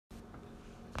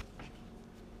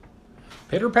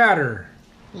Pitter patter.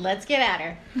 Let's get at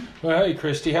her. Well, hey,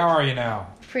 Christy, how are you now?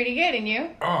 Pretty good, and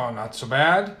you? Oh, not so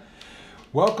bad.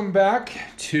 Welcome back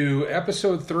to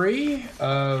episode 3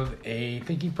 of A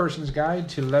Thinking Person's Guide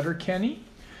to Letterkenny.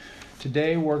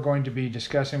 Today we're going to be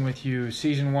discussing with you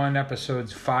season 1,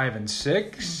 episodes 5 and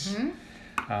 6. And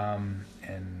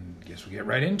I guess we'll get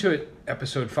right into it.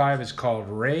 Episode 5 is called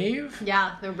Rave.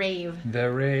 Yeah, the rave. The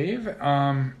Rave.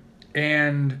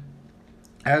 And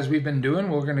as we've been doing,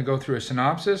 we're going to go through a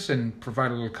synopsis and provide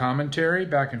a little commentary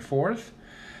back and forth,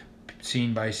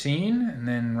 scene by scene, and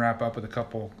then wrap up with a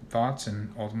couple thoughts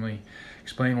and ultimately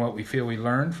explain what we feel we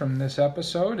learned from this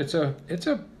episode. It's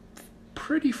a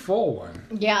pretty full one.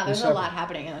 Yeah, there's a lot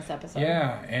happening in this episode.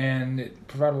 Yeah, and it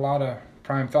provided a lot of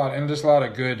prime thought and just lots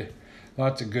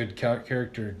of good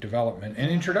character development and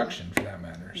introduction for that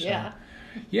matter. So,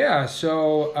 yeah,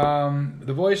 so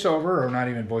the voiceover, or not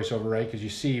even voiceover, right? Because you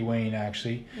see Wayne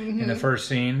actually in the first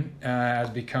scene has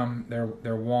become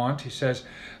their want. He says,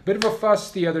 a bit of a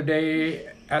fuss the other day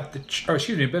at the...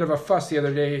 a bit of a fuss the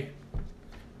other day...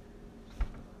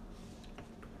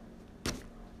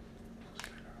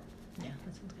 Yeah,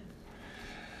 that sounds good.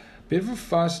 Bit of a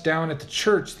fuss down at the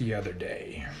church the other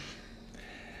day.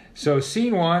 So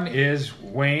scene 1 is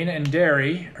Wayne and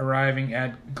Derry arriving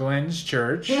at Glenn's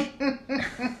church.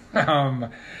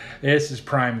 This is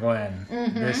prime Glenn,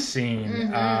 this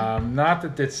scene. Not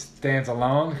that this stands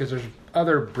alone, because there's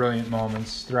other brilliant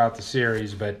moments throughout the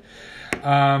series, but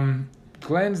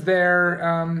Glenn's there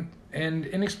and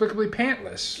inexplicably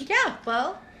pantless. Yeah,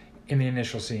 well... in the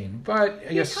initial scene, but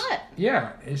I guess hot.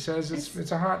 Yeah, he says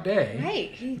it's a hot day.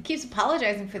 Right, he keeps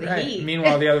apologizing for the heat.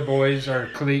 Meanwhile, the other boys are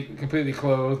completely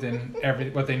clothed in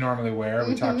what they normally wear.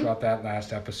 We talked about that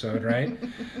last episode, right?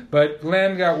 But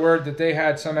Glenn got word that they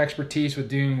had some expertise with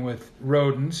dealing with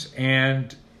rodents,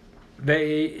 and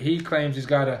he claims he's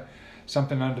got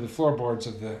something under the floorboards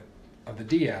of the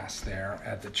Diaz there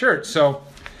at the church. So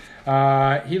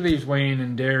he leaves Wayne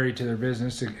and Derry to their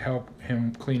business to help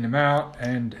him clean them out,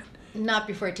 and not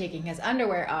before taking his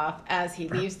underwear off as he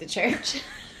leaves the church.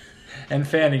 And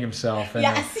fanning himself in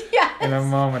a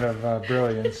moment of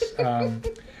brilliance.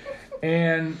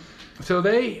 And so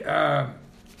they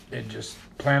just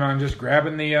plan on just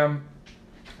grabbing the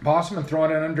possum and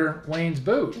throwing it under Wayne's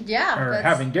boot. Yeah. Or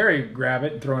having Derry grab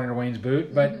it and throw it under Wayne's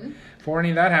boot. But before any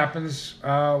of that happens,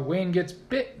 Wayne gets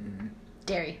bitten.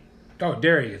 Derry. Oh,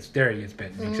 Derry gets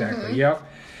bitten. Exactly. Yep.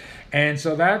 And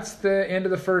so that's the end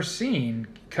of the first scene.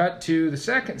 Cut to the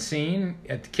second scene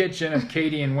at the kitchen of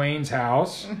Katie and Wayne's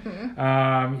house.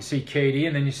 You see Katie,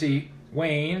 and then you see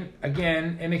Wayne,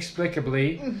 again,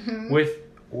 inexplicably, with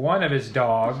one of his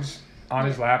dogs on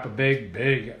his lap, a big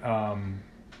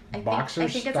boxer I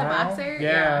think style. it's a boxer.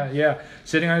 Yeah.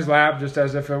 Sitting on his lap just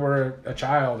as if it were a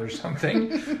child or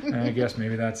something. I guess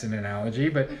maybe that's an analogy.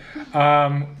 But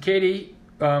Katie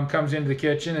comes into the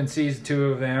kitchen and sees the two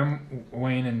of them,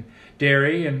 Wayne and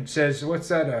Derry, and says, "What's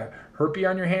that, a herpy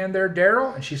on your hand there,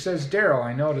 Daryl?" And she says, "Daryl,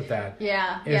 I noted that."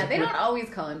 Yeah, they don't always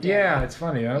call him Daryl. Yeah, it's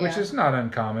funny, which is not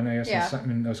uncommon, I guess,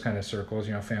 in those kind of circles,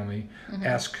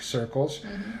 family-esque circles.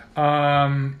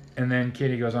 And then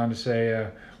Katie goes on to say,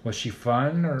 was she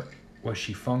fun or was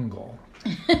she fungal?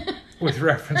 With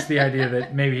reference to the idea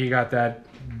that maybe he got that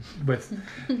with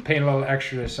paying a little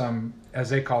extra to some, as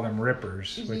they call them,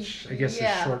 rippers, which I guess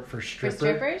is short for stripper. For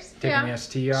strippers? Taking the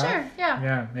ST off. Sure, yeah.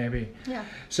 Yeah, maybe. Yeah.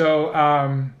 So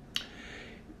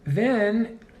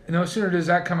then, no sooner does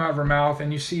that come out of her mouth,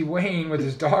 and you see Wayne with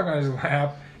his dog on his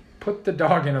lap put the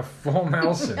dog in a full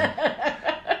Nelson,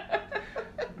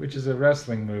 which is a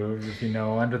wrestling move, if you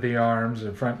know, under the arms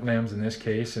or front limbs in this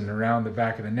case, and around the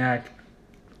back of the neck.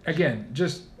 Again,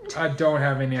 I don't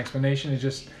have any explanation. It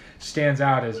just stands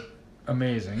out as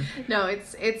amazing. No,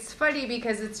 it's funny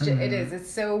because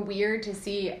it's so weird to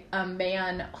see a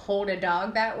man hold a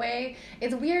dog that way.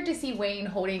 It's weird to see Wayne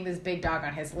holding this big dog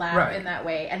on his lap in that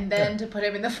way, and then to put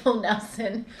him in the full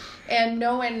Nelson, and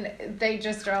no one, they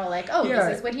just are all like,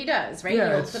 this is what he does, right? He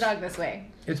holds the dog this way.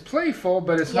 It's playful,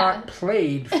 but it's not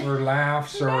played for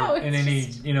laughs or in any,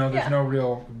 there's no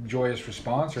real joyous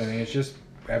response or anything. It's just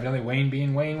evidently Wayne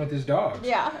being Wayne with his dogs.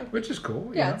 Yeah. Which is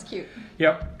cool. Yeah, it's cute.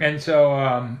 Yep. And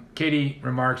so Katie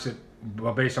remarks that,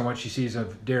 well, based on what she sees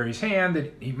of Derry's hand,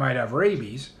 that he might have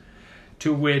rabies,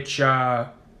 to which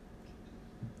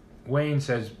Wayne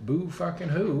says, "Boo fucking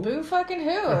who?" Boo fucking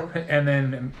who? And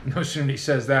then no sooner he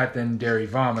says that, then Derry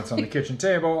vomits on the kitchen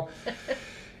table.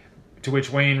 To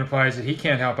which Wayne replies that he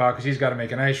can't help out because he's got to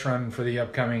make an ice run for the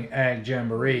upcoming Ag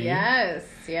Jamboree. Yes,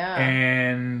 yeah.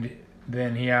 And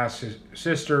then he asks his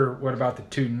sister, what about the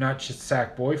 2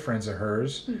 nutsack boyfriends of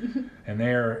hers? And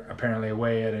they're apparently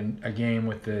away at a game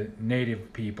with the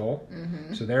native people.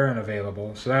 So they're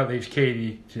unavailable. So that leaves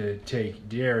Katie to take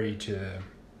Derry to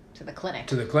the clinic.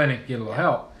 To the clinic, get a little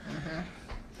help.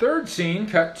 Third scene,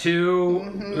 cut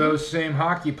to those same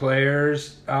hockey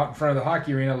players out in front of the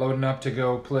hockey arena loading up to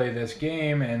go play this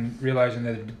game and realizing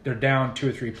that they're down 2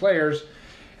 or 3 players.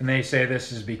 And they say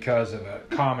this is because of a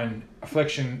common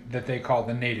affliction that they call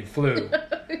the native flu.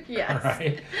 Yes.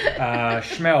 Right?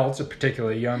 Schmelz, a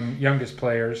particularly youngest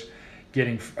players,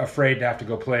 getting afraid to have to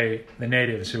go play the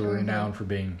natives who are renowned for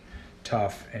being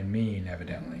tough and mean,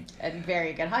 evidently. And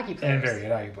very good hockey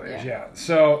players. Yeah.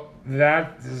 So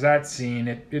that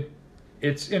scene,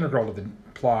 it's integral to the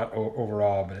plot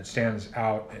overall, but it stands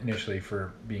out initially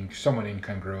for being somewhat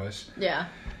incongruous. Yeah.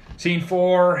 Scene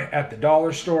 4, at the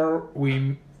dollar store,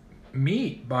 we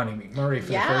meet Bonnie McMurray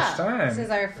for the first time. This is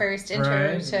our first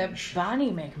intro to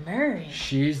Bonnie McMurray.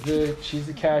 She's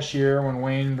the cashier when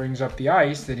Wayne brings up the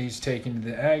ice that he's taken to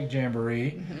the Ag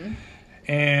Jamboree.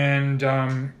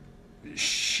 And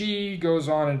she goes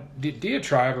on a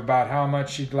diatribe about how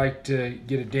much she'd like to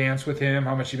get a dance with him,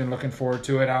 how much she'd been looking forward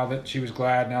to it, how that she was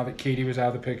glad now that Katie was out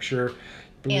of the picture.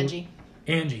 Angie.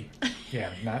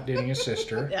 Yeah, not dating his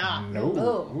sister. Yeah.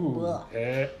 No.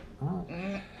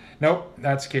 Nope,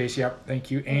 that's the case. Yep,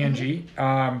 thank you, Angie.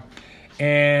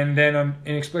 And then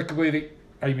inexplicably,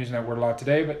 I'm using that word a lot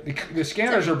today, but the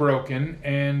scanners are broken,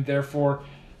 and therefore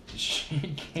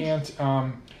she can't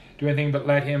do anything but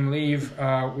let him leave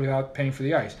without paying for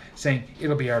the ice, saying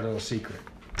it'll be our little secret.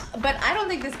 But I don't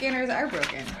think the scanners are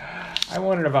broken. I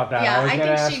wondered about that. Yeah, I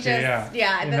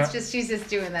think she's just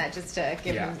doing that just to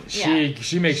give him. Yeah.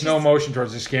 She makes no motion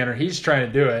towards the scanner. He's trying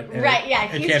to do it. And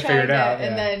he's can't figure it out.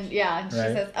 And then she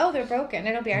says, "Oh, they're broken.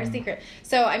 It'll be our secret."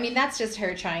 So I mean, that's just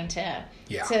her trying to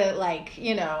like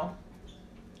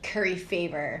curry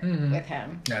favor with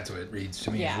him. That's what it reads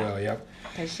to me as well. Yep.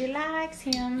 Because she likes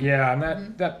him. Yeah,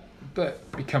 and that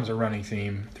becomes a running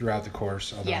theme throughout the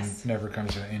course, although it never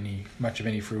comes to much of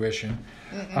any fruition.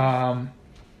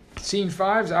 Scene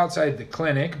 5's outside the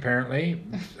clinic, apparently.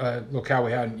 Locale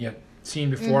we hadn't yet seen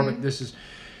before, but this is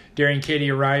Derry and Katie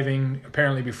arriving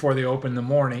apparently before they open in the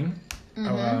morning,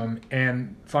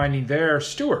 and finding there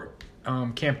Stuart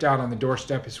camped out on the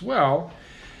doorstep as well.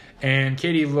 And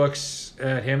Katie looks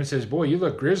at him and says, "Boy, you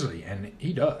look grizzly," and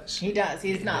he does. He does.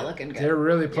 He's not looking good. They're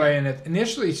really playing it.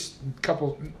 Initial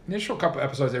couple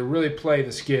episodes, they really play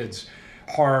the skids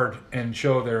hard and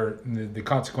show the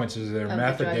consequences of their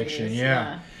meth addiction.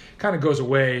 Yeah. Kind of goes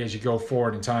away as you go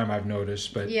forward in time, I've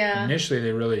noticed. But initially,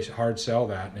 they really hard sell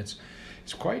that, and it's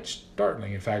quite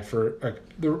startling. In fact, for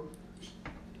the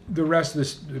rest of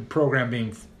this program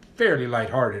being fairly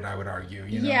lighthearted, I would argue.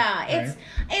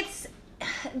 It's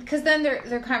because then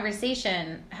their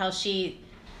conversation, how she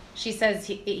says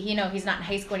he's not in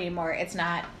high school anymore. It's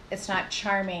not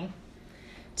charming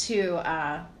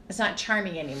it's not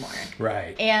charming anymore.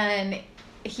 Right. And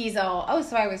he's all, "Oh,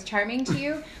 so I was charming to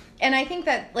you?" And I think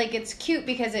that it's cute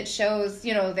because it shows,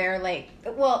 it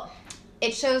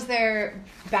shows their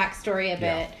backstory a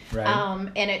bit. Right.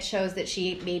 And it shows that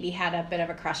she maybe had a bit of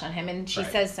a crush on him, and she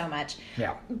says so much.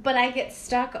 Yeah. But I get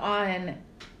stuck on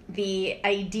the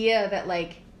idea that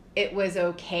it was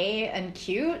okay and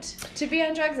cute to be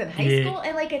on drugs in high school,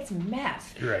 and it's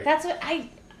meth. Right. That's what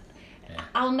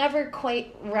I'll never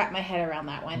quite wrap my head around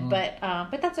that one, but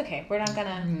that's okay. We're not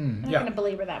gonna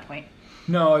belabor that point.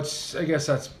 No, I guess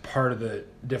that's part of the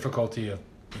difficulty of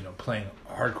playing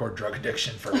hardcore drug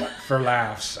addiction for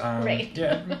laughs. Right.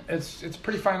 Yeah, it's a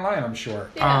pretty fine line, I'm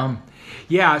sure.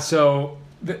 Yeah. So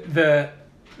the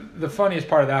funniest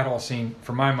part of that whole scene,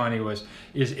 for my money,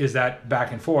 is that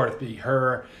back and forth,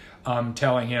 her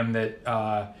telling him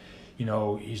that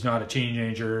he's not a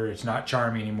teenager, it's not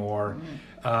charming anymore.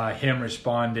 Him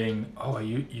responding, "Oh,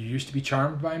 you used to be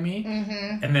charmed by me,"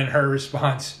 and then her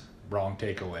response, "Wrong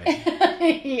takeaway."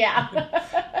 Yeah.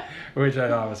 Which I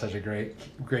thought was such a great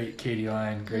Katie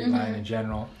line, great line in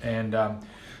general. And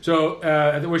so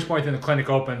at which point then the clinic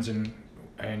opens and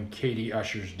Katie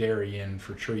ushers Derry in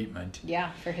for treatment. Yeah,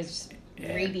 for his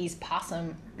rabies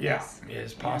possum. Yeah,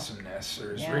 his possumness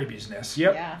or his rabiesness.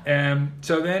 Yep. Yeah.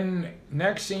 So then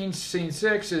next scene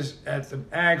 6 is at the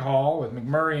Ag Hall with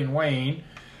McMurray and Wayne.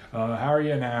 How are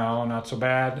you now? Not so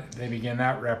bad. They begin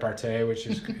that repartee, which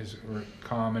is a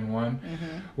common one.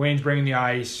 Wayne's bringing the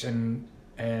ice, and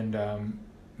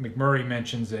McMurray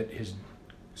mentions that his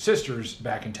sister's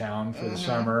back in town for the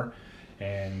summer,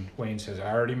 and Wayne says,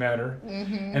 "I already met her."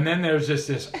 And then there's just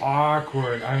this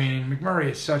awkward. I mean,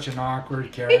 McMurray is such an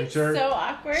awkward character. He's so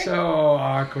awkward. So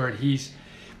awkward.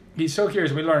 he's so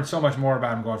curious. We learned so much more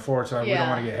about him going forward, so we don't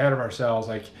want to get ahead of ourselves.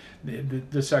 Like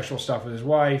the sexual stuff with his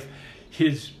wife,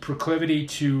 his proclivity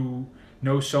to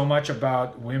know so much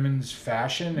about women's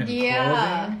fashion and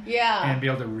clothing, and be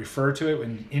able to refer to it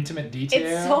in intimate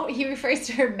detail. He refers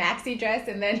to her maxi dress,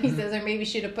 and then he says, "Or maybe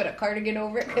should have put a cardigan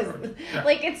over it," because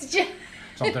like it's just.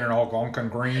 Something in Algonquin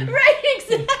green. Right,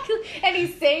 exactly. And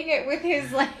he's saying it with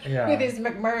his with his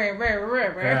McMurray,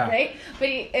 right?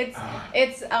 But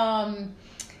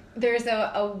there's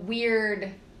a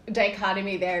weird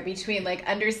dichotomy there between like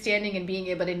understanding and being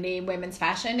able to name women's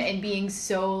fashion and being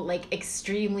so like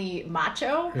extremely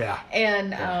macho. Yeah.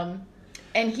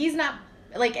 And he's not.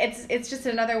 Like it's just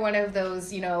another one of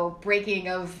those, breaking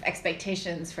of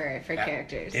expectations for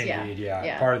characters. Indeed,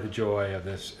 yeah. Part of the joy of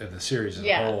the series as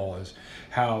a whole is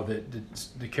how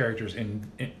the characters in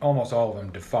almost all of them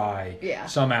defy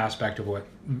some aspect of what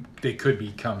they could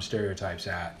become stereotypes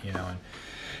at,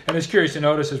 And it's curious to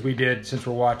notice, as we did, since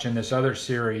we're watching this other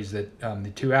series, that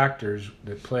the two actors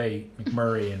that play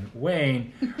McMurray and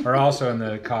Wayne are also in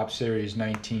the cop series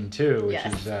 19-2, which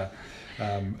is a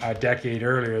decade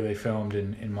earlier they filmed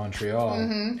in Montreal.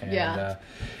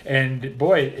 And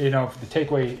boy, the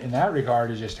takeaway in that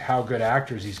regard is just how good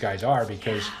actors these guys are,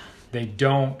 because they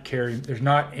don't there's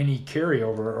not any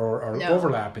carryover or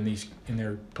overlap in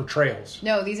their portrayals.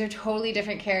 No, these are totally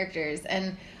different characters.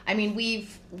 And I mean,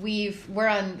 we're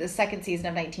on the second season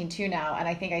of 19-2 now, and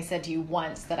I think I said to you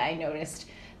once that I noticed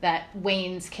that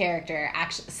Wayne's character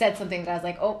actually said something that I was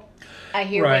like, oh, I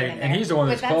hear Wayne in there. And he's the one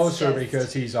that's closer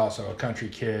because he's also a country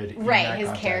kid. Right, his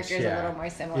character is a little more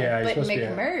similar. Yeah, but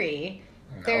McMurray,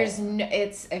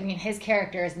 his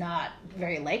character is not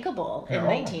very likable in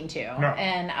 19-2. No.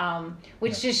 And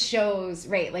which just shows,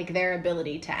 like their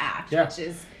ability to act, which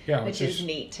is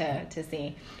neat to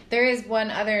see. There is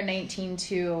one other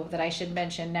 19-2 that I should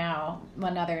mention now,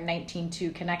 one other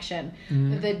 19-2 connection.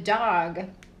 Mm-hmm. The dog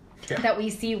that we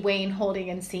see Wayne holding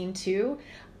in scene 2,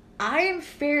 I am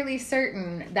fairly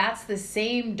certain that's the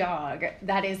same dog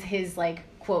that is his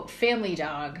quote family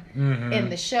dog in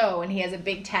the show, and he has a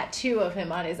big tattoo of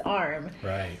him on his arm.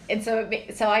 Right. And so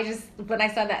I just, when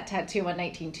I saw that tattoo on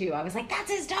 19-2, I was like,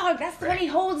 that's his dog. That's the one he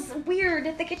holds weird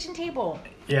at the kitchen table.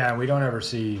 Yeah, we don't ever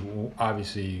see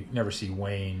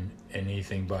Wayne in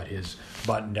anything but his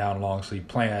button-down long-sleeve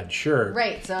plaid shirt.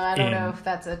 Right, so I don't know if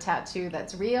that's a tattoo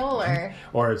that's real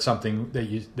or it's something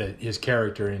that his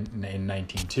character in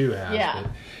 19-2 has. Yeah.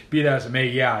 But be that as it may,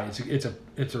 it's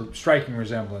a striking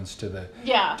resemblance to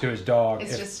his dog.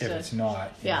 If it's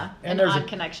not. Yeah, and there's an odd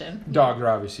connection. Dogs are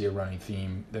obviously a running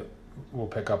theme that we'll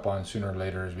pick up on sooner or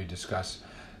later as we discuss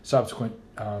subsequent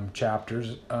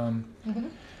chapters.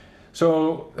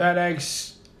 So that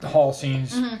eggs hall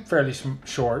scene's fairly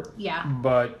short,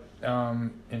 but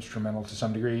instrumental to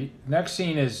some degree. Next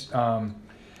scene is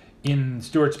in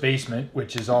Stuart's basement,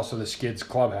 which is also the Skids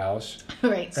clubhouse.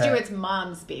 Right, Stuart's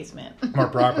mom's basement. More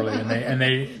properly, and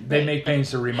they make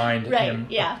pains to remind him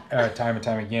time and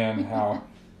time again how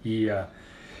he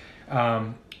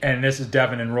and this is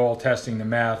Devin and Roll testing the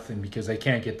meth, and because they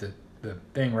can't get the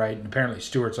thing right, and apparently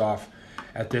Stuart's off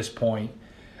at this point.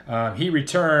 He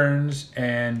returns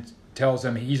and tells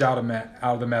them he's out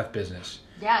of the meth business.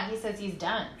 Yeah, he says he's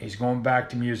done. He's going back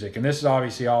to music, and this is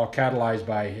obviously all catalyzed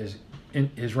by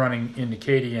his running into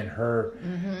Katie and her,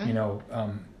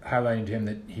 highlighting to him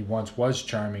that he once was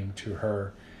charming to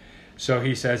her. So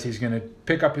he says he's going to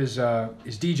pick up his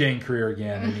DJing career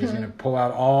again, and he's going to pull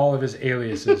out all of his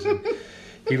aliases. And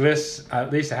he lists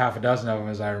at least a half a dozen of them,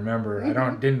 as I remember.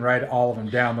 I didn't write all of them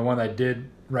down. The one I did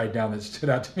write down that stood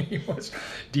out to me was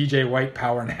DJ White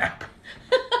Power Nap.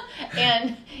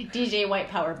 And DJ White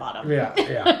Power Bottom. Yeah,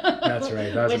 that's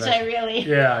right. That's which I really.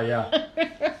 Yeah.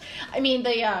 I mean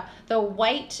the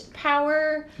White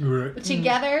Power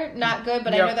together, not good.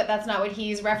 But I know that's not what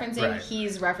he's referencing. Right.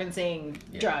 He's referencing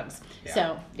drugs. Yeah.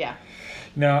 So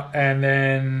No, and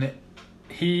then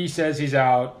he says he's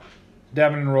out.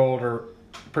 Devin and Rold are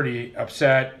pretty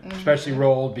upset, especially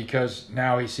Rold, because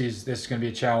now he sees this is going to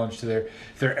be a challenge to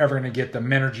if they're ever going to get the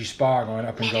Menergy Spa going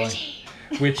up and going,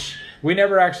 which we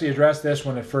never actually addressed this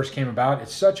when it first came about.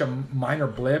 It's such a minor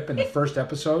blip in the first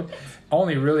episode.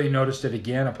 Only really noticed it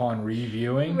again upon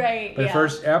reviewing. Right. But the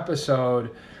first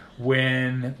episode,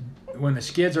 when the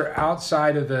Skids are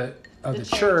outside of the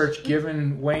church,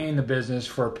 giving Wayne the business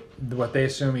for what they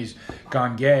assume he's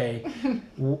gone gay,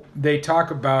 they talk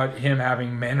about him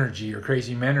having Menergy or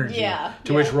crazy Menergy,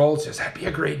 to which Rold says, that'd be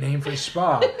a great name for a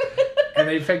spa. And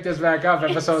they pick this back up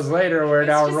episodes later where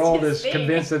now Rold is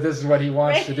convinced that this is what he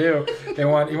wants to do. He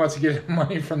wants to get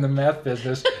money from the meth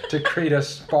business to create a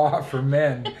spa for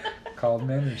men called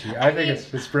Menergy. I think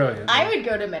it's brilliant. I would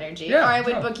go to Menergy, or I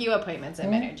would book you appointments at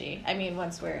Menergy. I mean,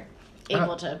 once we're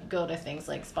able to go to things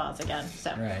like spas again.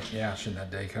 So right, yeah, shouldn't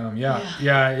that day come?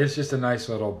 Yeah, it's just a nice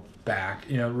little back,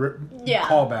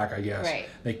 callback, I guess,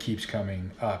 that keeps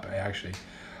coming up. Actually,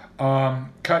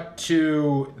 cut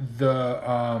to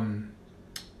the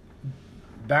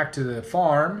back to the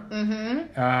farm.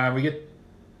 Mm-hmm. We get.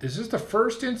 Is this the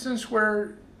first instance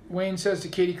where Wayne says to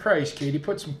Katie, "Christ, Katie,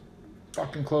 put some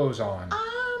fucking clothes on"?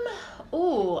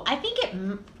 I think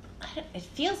it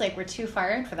feels like we're too far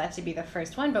in for that to be the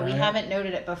first one, but we haven't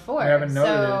noted it before. We haven't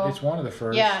noted it. It's one of the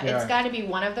first. Yeah, it's got to be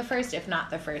one of the first, if not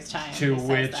the first time. To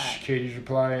which Katie's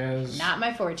reply is... Not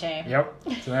my forte. Yep.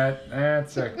 So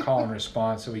that's a call and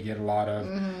response that we get a lot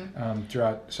of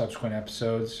throughout subsequent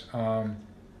episodes.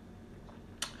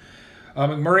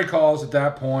 McMurray calls at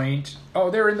that point. Oh,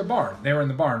 they were in the barn.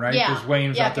 Right? Yeah. Because Wayne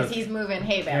was out there. Because he's moving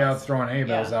hay bales. Yeah, throwing hay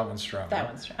bales. That one's strong.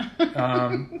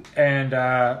 And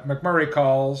McMurray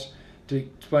calls to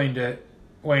explain to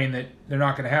Wayne that they're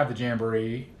not going to have the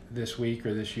jamboree this week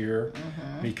or this year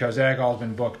because Ag Hall's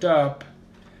been booked up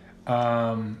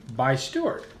by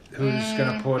Stuart, who's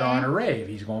going to put on a rave.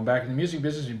 He's going back in the music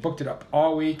business. He booked it up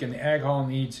all week, and the Ag Hall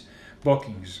needs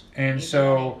bookings. And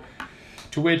so,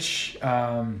 to which...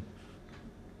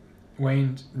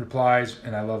 Wayne replies,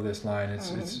 and I love this line.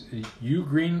 It's you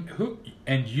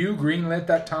greenlit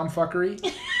that tomfuckery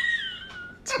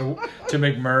to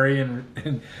McMurray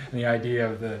and the idea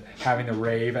of having the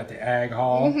rave at the Ag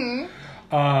Hall.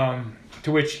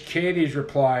 To which Katie's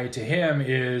reply to him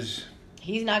is,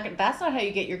 "He's not. That's not how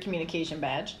you get your communication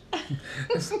badge."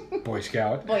 Boy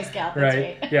Scout. Boy Scout. That's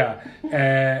right. Yeah.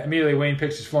 Immediately Wayne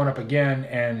picks his phone up again,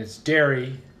 and it's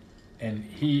Derry, and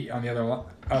he on the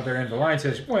other end of the line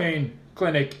says, "Wayne,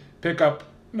 clinic, pick up,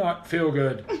 not feel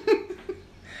good."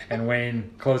 And Wayne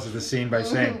closes the scene by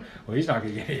saying, well, he's not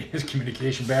going to get his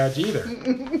communication badge either.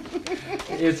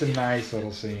 It's a nice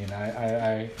little scene.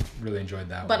 I really enjoyed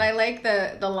that one. But I like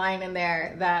the line in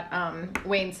there that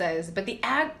Wayne says, but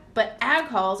ag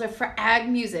halls are for ag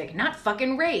music, not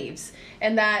fucking raves.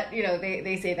 And that,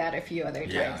 they say that a few other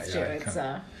times too. It's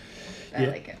I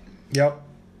like it. Yep.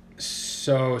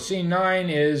 So scene 9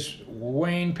 is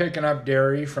Wayne picking up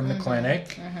Derry from the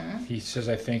clinic. He says,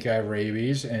 I think I have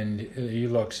rabies, and he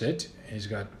looks it. He's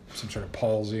got some sort of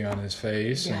palsy on his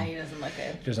face. Yeah, he doesn't look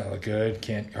good. He does not look good.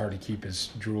 Can't hardly keep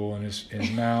his drool in his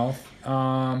mouth.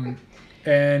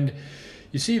 And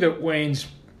you see that Wayne's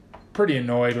pretty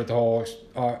annoyed with the whole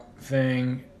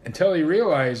thing until he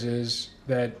realizes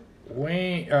that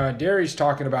Derry's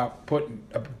talking about putting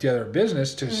together a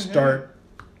business to start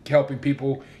helping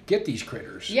people get these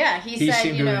critters. Yeah, he said,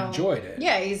 seemed to have enjoyed it.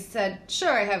 Yeah, he said,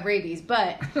 sure, I have rabies,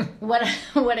 but what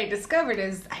I discovered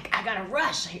is I got a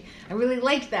rush. I really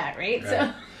like that,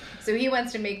 right? So he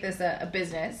wants to make this a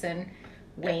business, and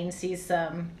Wayne sees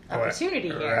some opportunity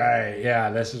here. Right,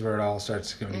 yeah, this is where it all starts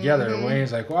to come together.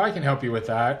 Wayne's like, well, I can help you with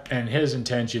that, and his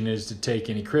intention is to take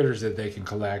any critters that they can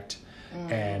collect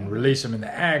and release them in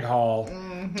the Ag Hall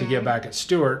to get back at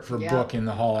Stuart for booking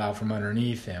the hall out from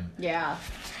underneath him. Yeah.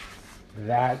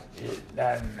 That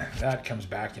comes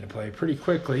back into play pretty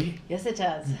quickly. Yes, it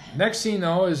does. Next scene,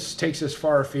 though, takes us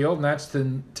far afield, and that's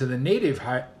to the native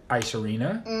ice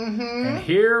arena. And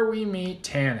here we meet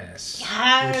Tanis,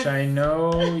 which I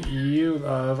know you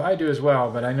love. I do as well,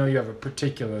 but I know you have a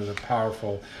particularly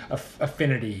powerful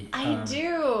affinity. I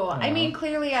do. I mean,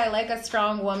 clearly I like a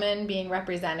strong woman being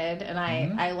represented, and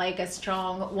I like a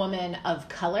strong woman of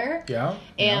color. Yeah.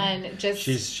 And just...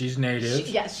 She's native.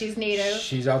 Yes, she's native.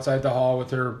 She's outside the hall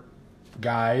with her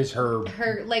guys, her own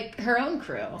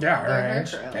crew. Yeah, her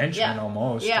henchmen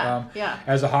almost. Yeah.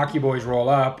 As the hockey boys roll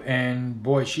up, and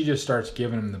boy, she just starts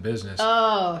giving them the business.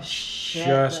 Oh shit!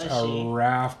 Just a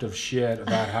raft of shit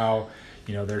about how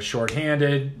they're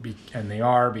shorthanded, and they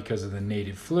are because of the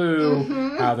native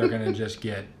flu. How they're going to just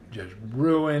get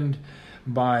ruined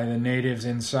by the natives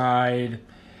inside,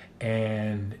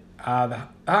 and the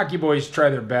hockey boys try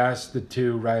their best. The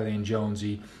two, Riley and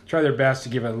Jonesy, try their best to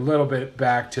give a little bit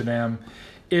back to them.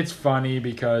 It's funny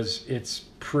because it's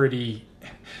pretty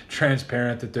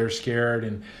transparent that they're scared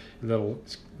and little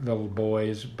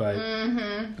boys, but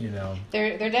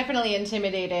they're definitely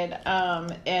intimidated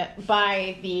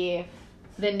by the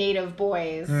native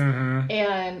boys,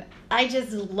 and I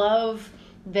just love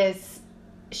this.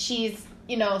 She's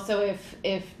so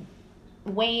if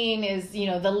Wayne is,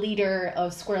 the leader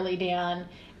of Squirrely Dan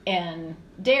and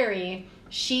Derry,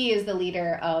 she is the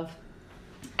leader of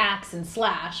Axe and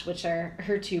Slash, which are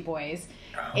her two boys.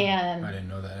 And I didn't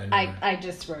know that. I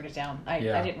just wrote it down. I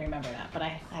didn't remember that, but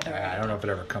I don't know if it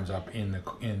ever comes up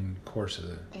in course of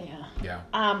the Yeah.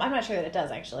 I'm not sure that it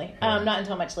does, actually. Not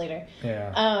until much later.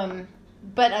 Yeah.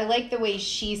 But I like the way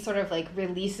she sort of like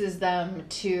releases them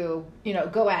to,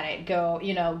 go at it,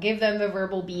 give them the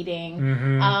verbal beating.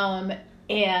 Mm-hmm.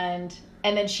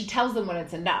 And then she tells them when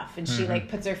it's enough, and she like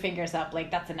puts her fingers up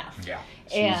like that's enough. Yeah.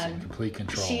 She's in complete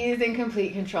control. She's in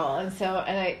complete control. And so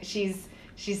she's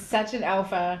such an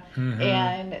alpha,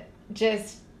 and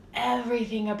just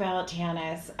everything about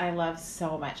Janice I love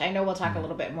so much. I know we'll talk a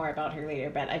little bit more about her later,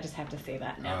 but I just have to say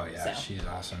that now. Oh yeah, she's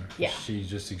awesome. Yeah. She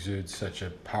just exudes such a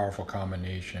powerful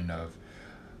combination of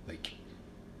like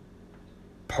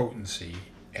potency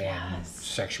and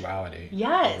sexuality.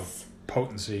 Yes.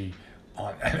 Potency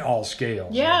on all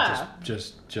scales. Yeah.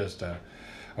 Just a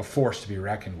force to be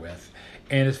reckoned with.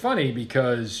 And it's funny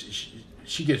because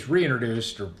she gets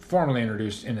reintroduced or formally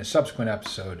introduced in a subsequent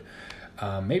episode.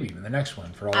 Maybe even the next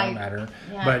one, for all that matter.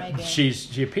 Yeah, but she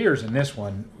appears in this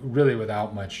one really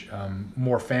without much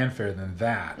more fanfare than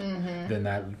that, than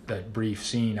that brief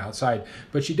scene outside.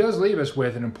 But she does leave us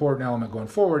with an important element going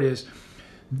forward. Is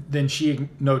then she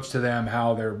notes to them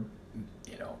how they're,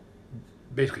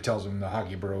 basically tells them the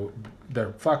hockey bro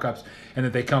their fuck ups, and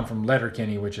that they come from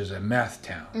Letterkenny, which is a meth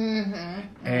town.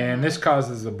 And this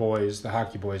causes the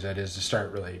hockey boys, that is, to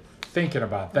start really thinking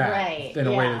about that in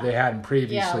a way that they hadn't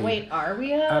previously. Yeah, wait, are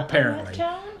we apparently, a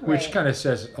town? Which kind of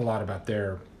says a lot about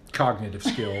their cognitive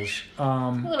skills.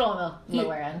 A little on the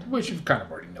lower end. Which you've kind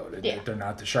of already noted, that they're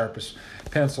not the sharpest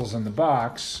pencils in the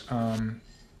box.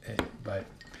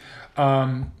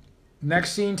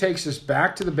 Next scene takes us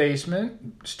back to the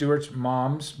basement, Stuart's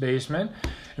mom's basement.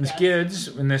 And the kids,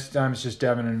 and this time it's just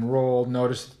Devin and Roll,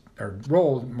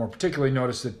 Roll more particularly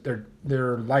notice that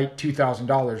they're light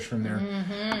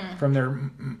 $2,000 from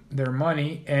their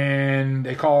money, and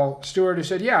they call Stuart, who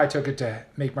said, "Yeah, I took it to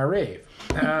make my rave."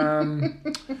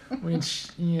 Which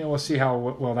we'll see how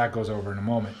well that goes over in a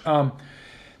moment.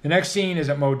 The next scene is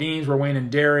at Modine's, where Wayne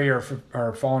and Derry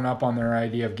are following up on their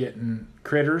idea of getting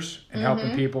critters and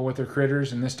helping people with their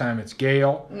critters. And this time it's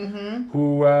Gail,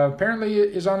 who apparently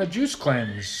is on a juice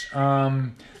cleanse.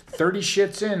 30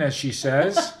 shits in, as she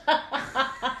says.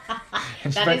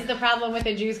 That is the problem with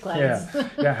a juice cleanse.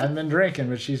 Yeah, hasn't been drinking,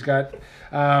 but she's got,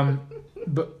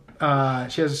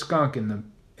 she has a skunk in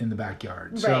the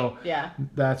backyard. So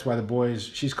that's why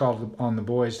she's called on the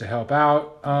boys to help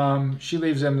out. She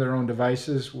leaves them their own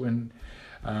devices when,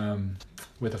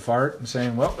 with a fart and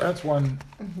saying, "Well, that's one."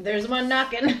 There's one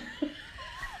knocking.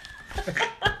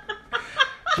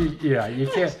 You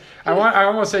can't. I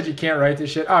almost said you can't write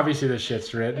this shit. Obviously, this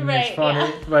shit's written. It's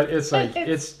funny, but it's like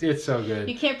it's so good.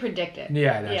 You can't predict it.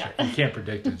 Yeah, that's right. You can't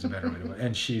predict it. It's a better way to do it.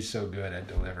 And she's so good at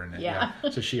delivering it. Yeah.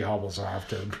 So she hobbles off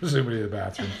to presumably the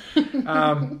bathroom.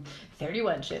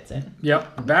 31 shits in.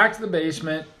 Yep. Back to the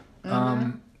basement.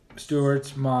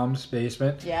 Stuart's mom's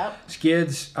basement. Yep.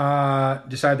 Skids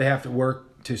decide they have to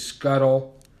work to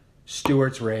scuttle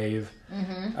Stuart's rave.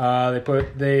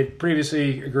 They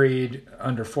previously agreed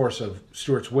under force of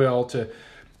Stuart's will to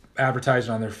advertise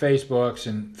it on their Facebooks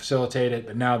and facilitate it,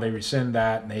 but now they rescind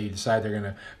that and they decide they're going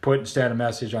to put instead a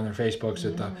message on their Facebooks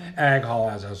that the Ag Hall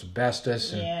has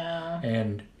asbestos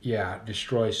and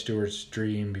destroy Stuart's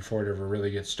dream before it ever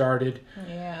really gets started.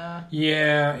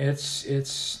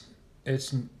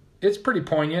 It's pretty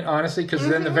poignant, honestly, because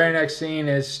then the very next scene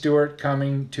is Stuart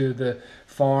coming to the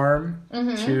farm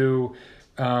to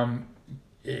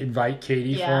invite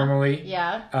Katie formally.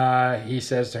 He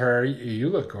says to her, "You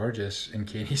look gorgeous," and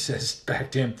Katie says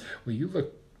back to him, "Well, you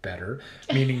look better,"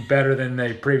 meaning better than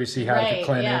they previously had at the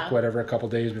clinic, whatever, a couple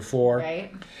days before.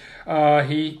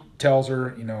 He tells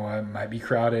her, "I might be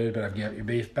crowded, but I've got your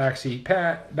backstage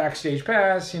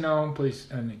pass, please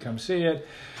and come see it."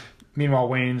 Meanwhile,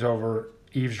 Wayne's over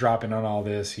eavesdropping on all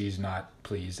this. He's not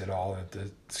pleased at all that the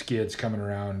Skid's coming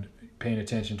around paying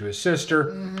attention to his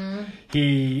sister.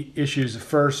 He issues the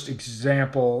first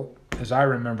example, as I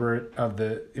remember it, of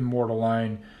the immortal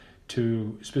line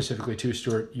specifically to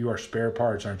Stuart, "You are spare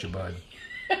parts, aren't you, bud?"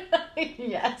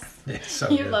 Yes. It's so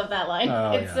you good. love that line.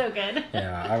 It's so good.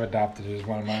 Yeah, I've adopted it as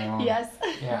one of my own. Yes.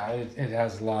 Yeah, it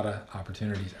has a lot of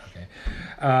opportunities. Okay.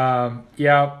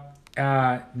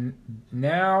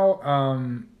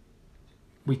 Now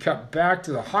we cut back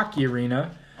to the hockey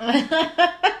arena.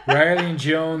 Riley and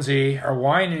Jonesy are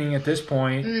whining at this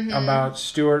point about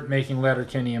Stuart making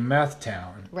Letterkenny a meth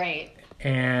town. Right.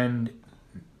 And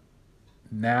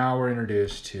now we're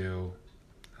introduced to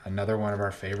another one of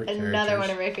our favorite characters. Another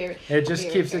one of my favorite. It just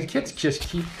keeps the kids just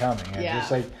keep coming. And just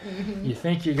like you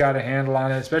think you got a handle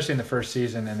on it, especially in the first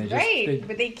season, and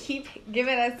but they keep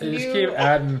giving us just keep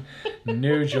adding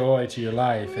new joy to your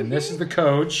life. And this is the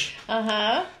coach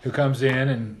who comes in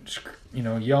and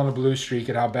yelling a blue streak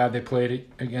at how bad they played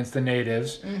against the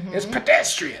natives. It's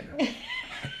pedestrian.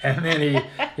 And then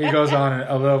he goes on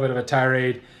a little bit of a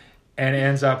tirade and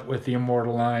ends up with the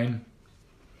immortal line.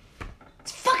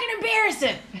 It's fucking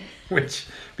embarrassing. Which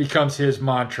becomes his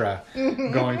mantra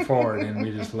going forward, and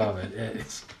we just love it.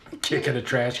 It's kicking a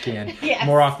trash can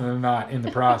more often than not in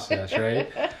the process,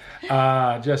 right?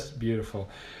 Just beautiful.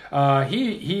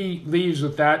 He leaves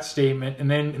with that statement, and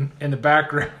then in the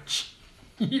background,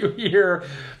 you hear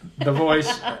the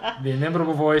voice, the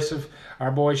inimitable voice of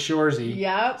our boy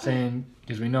Shoresy, saying,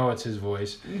 because we know it's his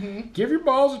voice, give your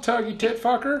balls a tug, you tit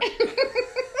fucker.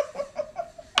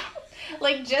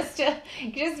 Like just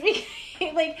because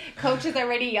like coach has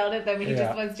already yelled at them and he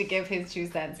just wants to give his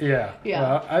 2 cents. Yeah.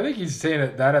 Well, I think he's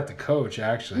saying that at the coach,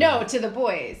 actually. No, to the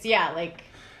boys. Yeah, like,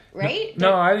 right?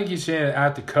 No, I think he's saying it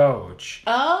at the coach.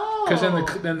 Oh. Because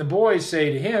then the boys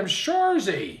say to him,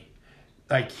 Shoresy.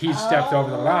 Like, he stepped over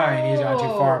the line. He's gone too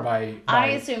far by I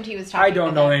assumed he was talking I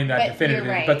don't know any of that definitively,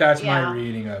 right. but that's my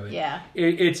reading of it. Yeah.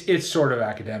 It's sort of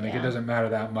academic. It doesn't matter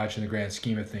that much in the grand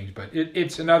scheme of things, but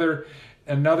it's another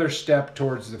step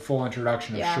towards the full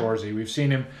introduction of Shoresy. We've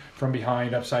seen him from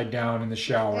behind, upside down in the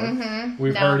shower.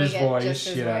 We've heard his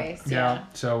voice. Yeah.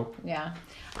 So. Yeah.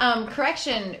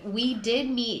 Correction, we did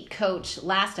meet Coach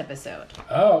last episode.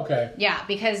 Oh, okay. Yeah,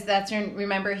 because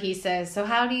remember he says, so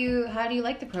how do you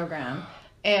like the program?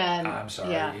 And I'm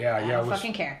sorry. I don't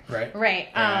fucking care. Right.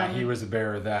 He was the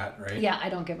bearer of that, right? Yeah, I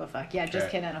don't give a fuck. Yeah, just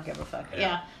kidding. I don't give a fuck.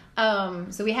 Yeah.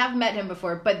 So we have met him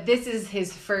before, but this is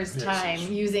his first time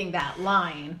using that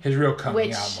line. His real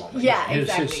coming out moment. Yeah,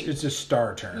 exactly. It's a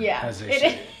star turn, as they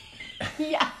say.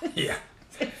 Yeah. Yeah.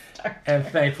 And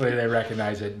thankfully they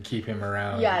recognize it and keep him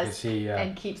around. Yes,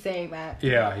 and keep saying that.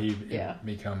 Yeah, it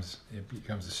becomes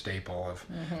a staple of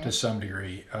to some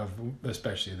degree of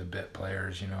especially the bit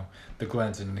players, the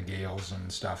Glens and the Gales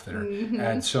and stuff that are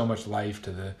add so much life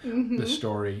to the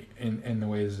story in the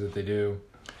ways that they do.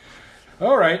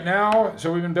 All right, now,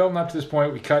 so we've been building up to this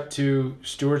point. We cut to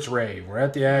Stuart's rave. We're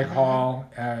at the Ag Hall,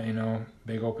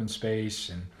 big open space,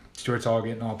 and Stuart's all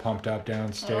getting all pumped up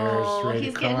downstairs, ready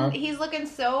to come up. He's looking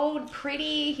so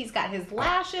pretty. He's got his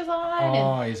lashes on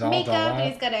and he's all makeup, and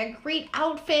he's got a great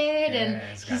outfit, and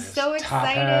he's so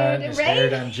excited. His hair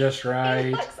done just right.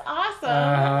 He looks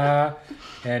awesome.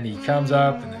 And he comes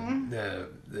up, and the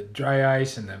dry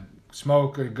ice and the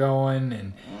smoke are going,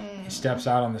 and he steps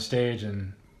out on the stage,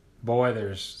 and boy,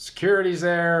 there's security's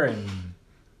there, and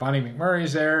Bonnie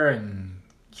McMurray's there, and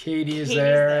Katie's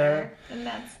there.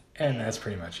 And that's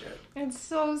pretty much it. It's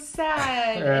so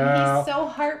sad. And he's so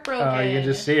heartbroken. You can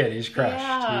just see it. He's crushed.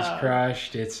 Yeah. He's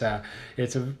crushed. It's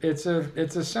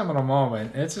a seminal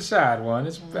moment. It's a sad one.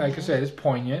 It's like I said, it's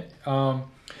poignant. In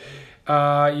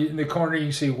the corner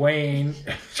you see Wayne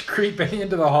creeping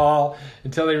into the hall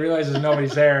until he realizes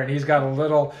nobody's there, and he's got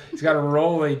a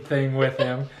rolly thing with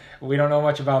him. We don't know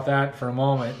much about that for a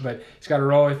moment, but he's got a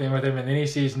rolly thing with him, and then he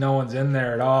sees no one's in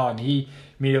there at all, and he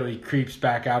immediately creeps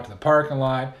back out to the parking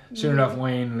lot. Soon enough,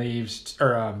 Wayne leaves,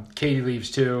 or Katie leaves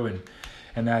too,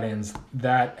 and that ends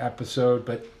that episode.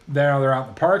 But now they're out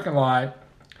in the parking lot,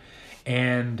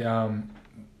 and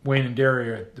Wayne and Derry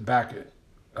are at the back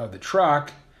of the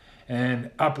truck,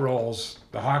 and up rolls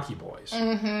the hockey boys.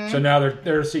 So now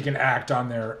they're seeking act on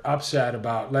their upset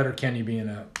about Letterkenny being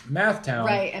a meth town.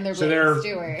 Right, and they're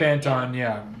Stuart. Bent on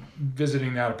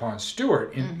visiting that upon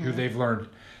Stuart, who they've learned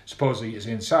supposedly is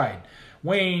inside.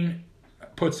 Wayne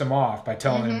puts them off by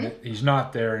telling him that he's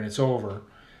not there and it's over.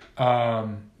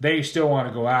 They still want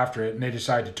to go after it, and they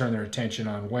decide to turn their attention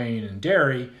on Wayne and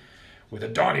Derry with a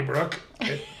Donnybrook.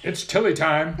 It's Tilly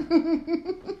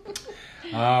time.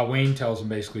 Wayne tells them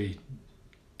basically,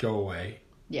 go away.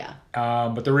 Yeah.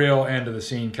 But the real end of the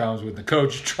scene comes when the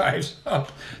coach drives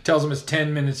up, tells them it's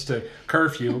 10 minutes to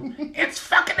curfew. It's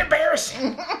fucking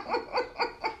embarrassing.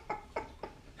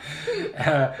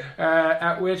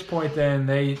 At which point then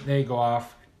they go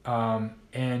off,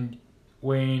 and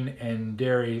Wayne and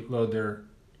Derry load their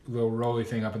little rolly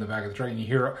thing up in the back of the truck, and you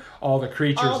hear all the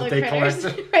creatures they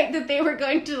collected. Right, that they were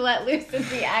going to let loose in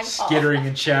the Ag Hall. Skittering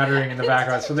and chattering in the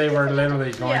background. So they were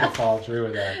literally going to fall through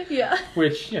with that. Yeah.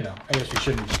 Which, I guess we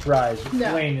shouldn't be surprised.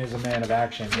 No. Wayne is a man of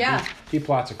action. Yeah. He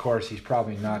plots a course. He's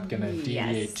probably not going to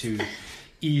deviate too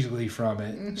easily from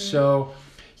it. So,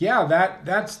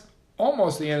 that's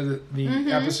almost the end of the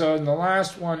episode. And the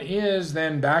last one is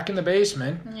then back in the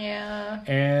basement. Yeah.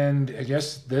 And I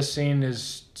guess this scene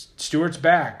is Stuart's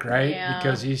back, right? Yeah.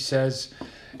 Because he says,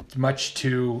 much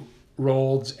to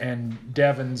Rold's and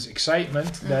Devon's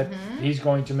excitement, that he's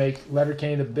going to make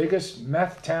Letterkenny the biggest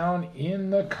meth town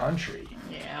in the country.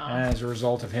 Yeah. As a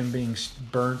result of him being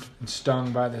burnt and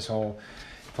stung by this whole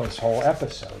for this whole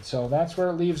episode. So that's where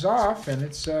it leaves off, and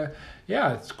it's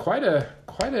it's quite a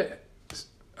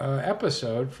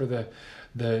episode for the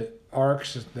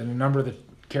arcs. The number of the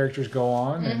characters go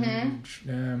on,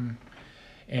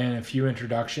 and a few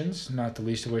introductions, not the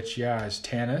least of which is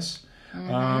Tanis.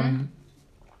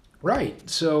 Right.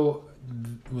 So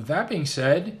with that being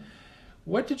said,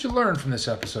 what did you learn from this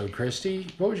episode, Christy?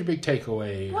 What was your big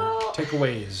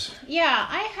takeaways? Yeah,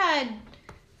 I had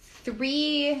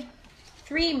three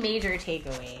major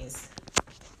takeaways.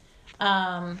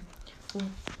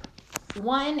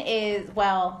 One is,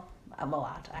 a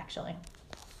lot actually.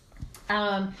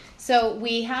 So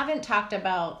we haven't talked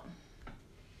about,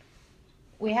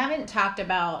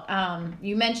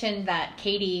 you mentioned that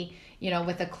Katie,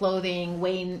 with the clothing,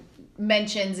 Wayne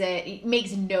mentions it,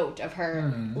 makes note of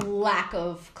her lack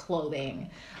of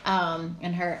clothing,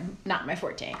 and her, not my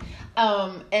forte.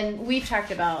 And we've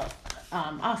talked about,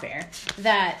 off air,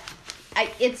 that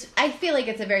I feel like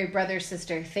it's a very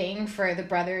brother-sister thing for the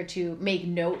brother to make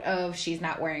note of she's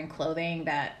not wearing clothing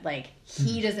that,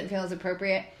 he doesn't feel is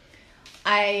appropriate.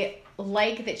 I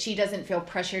like that she doesn't feel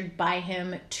pressured by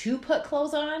him to put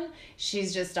clothes on.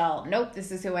 She's just all, nope,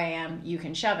 this is who I am. You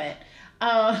can shove it.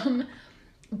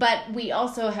 But we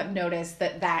also have noticed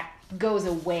that goes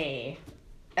away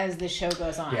as the show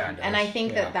goes on. Yeah, and I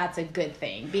think that that's a good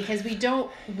thing, because we don't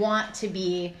want to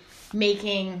be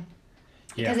making...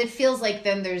 Because it feels like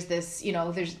then there's this,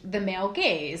 there's the male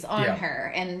gaze on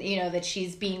her, and, that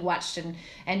she's being watched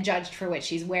and judged for what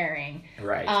she's wearing.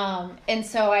 Right. And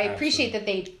so I appreciate that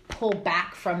they pull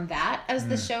back from that as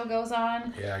the show goes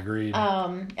on. Yeah, agreed.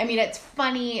 It's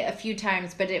funny a few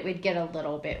times, but it would get a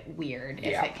little bit weird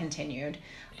if it continued.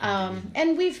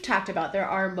 And we've talked about, there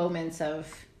are moments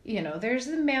of, there's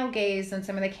the male gaze and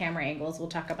some of the camera angles. We'll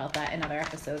talk about that in other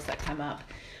episodes that come up.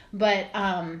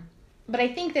 But I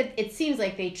think that it seems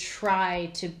like they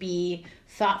try to be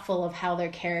thoughtful of how their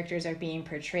characters are being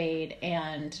portrayed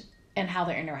and how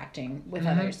they're interacting with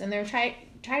others. And they're try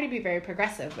to be very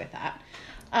progressive with that.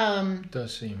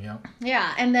 Does seem, yeah.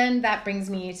 Yeah, and then that brings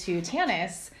me to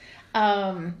Tanis.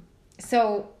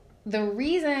 So the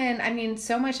reason,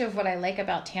 so much of what I like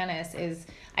about Tanis is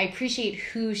I appreciate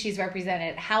who she's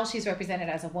represented, how she's represented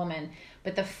as a woman,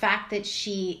 but the fact that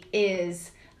she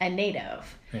is a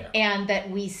native, and that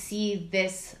we see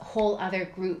this whole other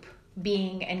group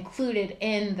being included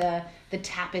in the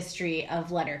tapestry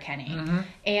of Letterkenny.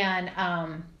 And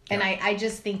I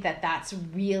just think that that's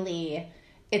really,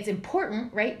 it's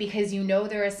important, right? Because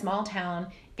they're a small town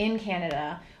in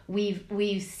Canada.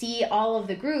 We see all of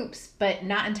the groups, but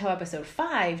not until episode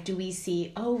 5 do we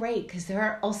see, oh, right, because there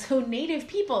are also Native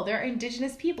people, there are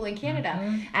Indigenous people in Canada.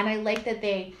 And I like that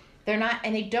they're not,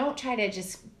 and they don't try to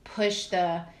just push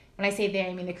when I say they,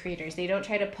 I mean the creators. They don't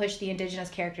try to push the Indigenous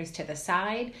characters to the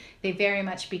side. They very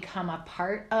much become a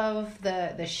part of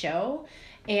the show.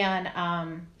 And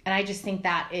I just think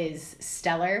that is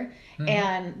stellar.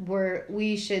 And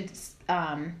we should,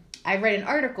 I read an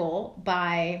article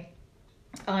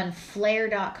on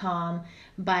Flare.com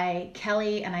by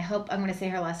Kelly, and I hope I'm going to say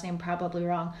her last name probably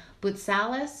wrong,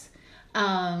 Boutsalis,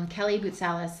 Kelly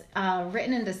Boutsalis,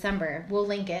 written in December. We'll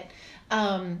link it.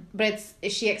 But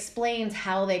she explains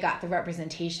how they got the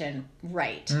representation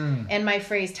right. And my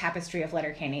phrase "tapestry of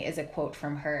Letterkenny" is a quote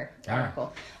from her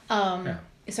article.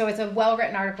 So it's a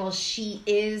well-written article. She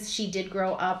did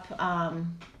grow up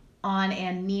on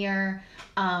and near.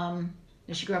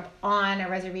 She grew up on a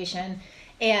reservation,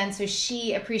 and so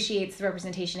she appreciates the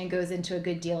representation and goes into a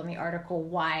good deal in the article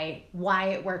why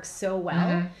it works so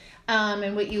well.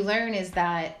 And what you learn is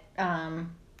that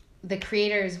the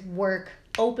creators work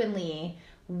openly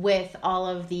with all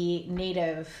of the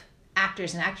Native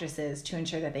actors and actresses to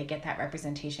ensure that they get that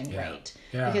representation right.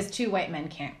 Because 2 white men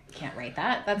can't write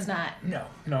that. That's not... No,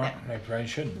 they probably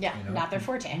shouldn't. Yeah, not their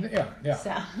forte. Yeah.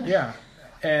 So. Yeah.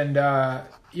 And,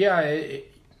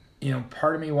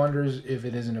 part of me wonders if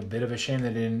it isn't a bit of a shame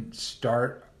that it didn't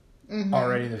start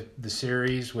already the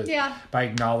series by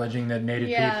acknowledging the Native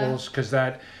peoples, because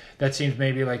that seems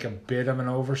maybe like a bit of an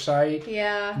oversight.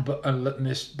 Yeah.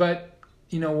 But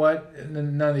you know what?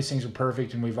 None of these things are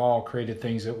perfect, and we've all created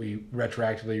things that we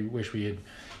retroactively wish we had,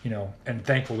 and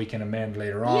thankful we can amend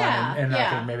later on. And I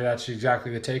think maybe that's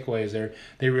exactly the takeaway is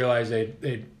they realize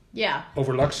they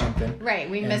overlooked something. Right.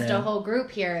 We missed a whole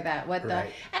group here and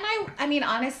I mean,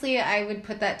 honestly, I would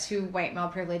put that to white male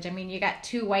privilege. I mean, you got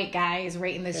 2 white guys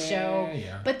writing this show,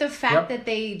 but the fact that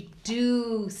they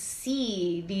do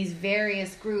see these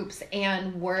various groups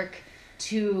and work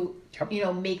to,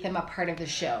 make them a part of the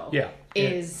show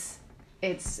is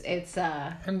it's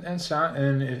and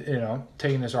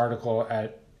taking this article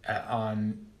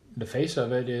on the face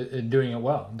of it is doing it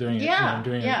well, doing a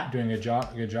good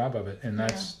job of it, and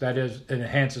it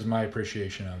enhances my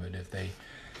appreciation of it if they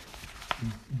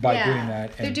doing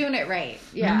that. They're doing it right.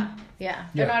 Yeah, mm-hmm. Yeah.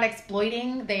 They're not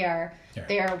exploiting. They are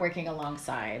working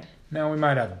alongside. Now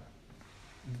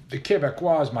the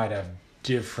Québécois might have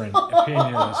different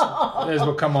opinions, as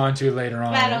we'll come on to later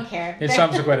on. I don't care. In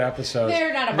subsequent episodes,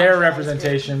 their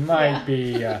representation might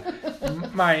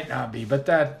not be, but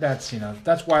that's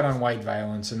white on white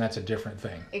violence, and that's a different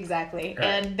thing. Exactly, right.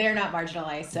 And they're not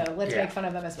marginalized, so let's make fun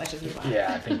of them as much as we want.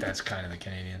 Yeah, I think that's kind of the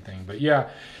Canadian thing, but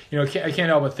I can't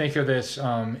help but think of this,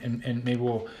 and maybe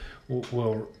we'll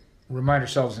remind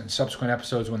ourselves in subsequent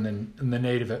episodes when the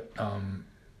Native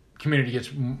community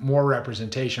gets more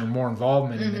representation, more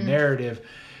involvement in the narrative.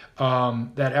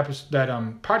 That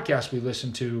podcast we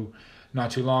listened to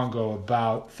not too long ago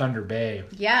about Thunder Bay.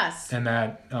 Yes. And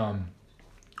that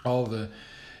all the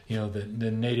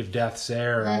the native deaths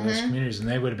there, all those communities, and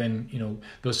they would have been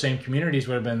those same communities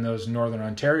would have been those Northern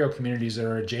Ontario communities that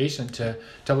are adjacent to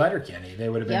Letterkenny. They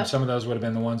would have been some of those would have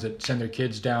been the ones that send their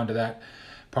kids down to that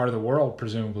part of the world,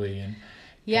 presumably. And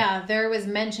there was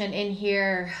mention in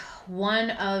here. One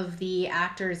of the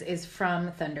actors is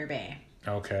from Thunder Bay.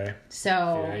 Okay.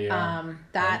 So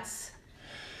that's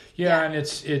and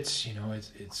it's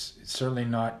certainly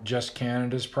not just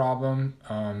Canada's problem.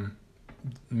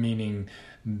 Meaning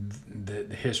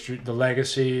the history, the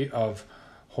legacy of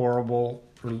horrible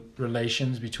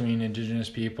relations between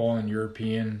Indigenous people and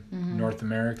European North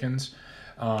Americans.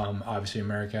 Obviously,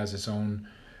 America has its own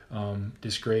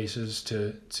disgraces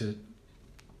to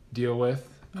deal with.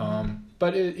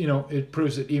 But it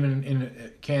proves that even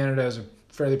in Canada, as a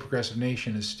fairly progressive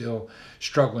nation, is still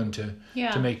struggling to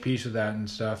make peace with that and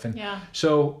stuff. And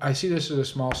so I see this as a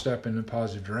small step in a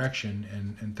positive direction,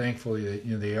 and thankfully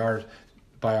that they are,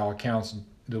 by all accounts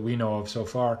that we know of so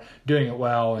far, doing it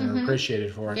well and are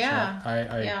appreciated for it. Yeah. So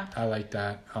I like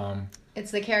that. It's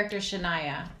the character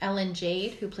Shania, Ellen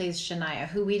Jade, who plays Shania,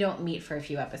 who we don't meet for a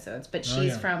few episodes, but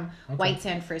she's from White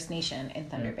Sand First Nation in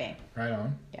Thunder Bay. Right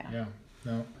on. Yeah.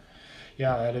 No.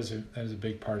 Yeah, that is a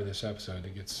big part of this episode.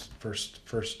 It gets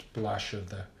first blush of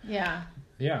the. Yeah.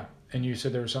 Yeah, and you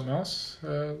said there was something else.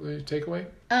 Takeaway.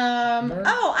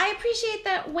 I appreciate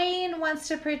that Wayne wants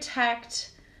to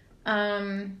protect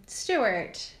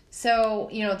Stuart. So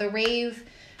the rave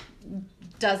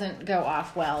doesn't go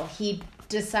off well. He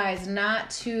decides not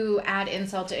to add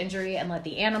insult to injury and let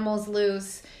the animals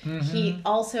loose. He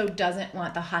also doesn't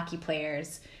want the hockey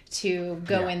players to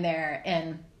go in there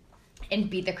and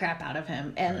beat the crap out of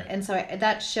him. And so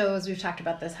that shows, we've talked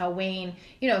about this, how Wayne,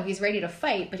 he's ready to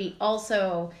fight, but he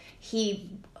also,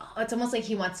 it's almost like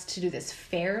he wants to do this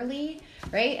fairly,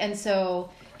 right? And so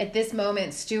at this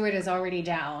moment, Stuart is already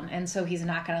down, and so he's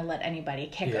not going to let anybody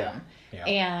kick him. Yeah.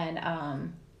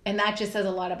 And that just says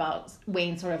a lot about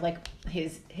Wayne, sort of like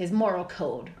his moral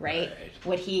code, right?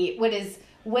 When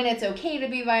it's okay to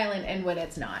be violent and when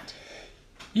it's not.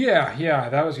 Yeah,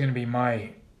 that was going to be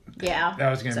my... Yeah. That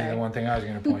was going to be the one thing I was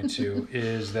going to point to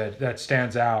is that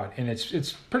stands out, and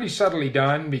it's pretty subtly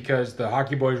done because the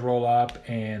hockey boys roll up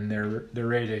and they're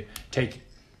ready to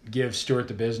give Stuart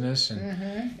the business,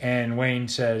 and Wayne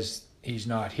says he's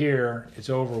not here, it's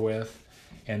over with,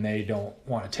 and they don't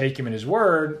want to take him at his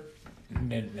word,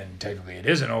 and technically it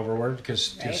isn't over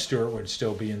because Stuart would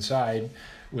still be inside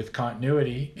with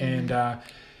continuity, and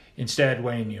instead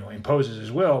Wayne imposes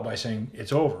his will by saying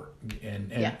it's over,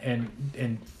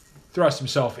 and thrust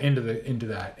himself into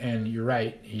that. And you're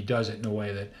right, he does it in a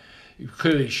way that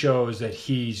clearly shows that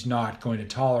he's not going to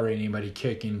tolerate anybody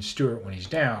kicking Stuart when he's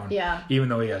down. Yeah. Even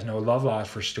though he has no love lost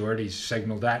for Stuart, he's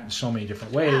signaled that in so many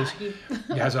different ways. He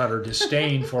has utter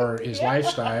disdain for his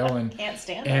lifestyle and can't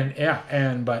stand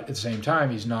it. But at the same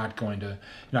time, he's not going to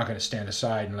stand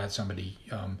aside and let somebody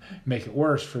make it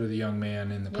worse for the young man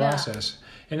in the process.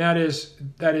 And that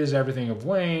is everything of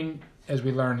Wayne. As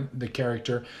we learn the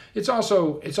character, it's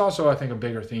also I think a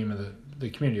bigger theme of the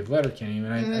community of Letterkenny.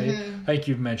 And I think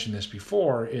you've mentioned this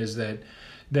before, is that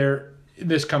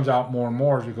this comes out more and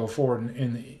more as we go forward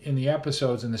in the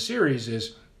episodes in the series,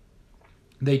 is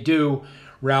they do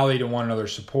rally to one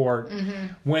another's support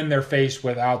when they're faced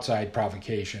with outside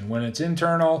provocation. When it's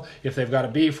internal, if they've got a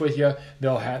beef with you,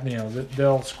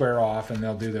 they'll square off and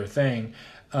they'll do their thing.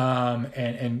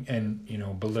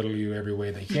 And belittle you every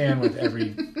way they can with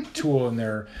every tool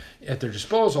at their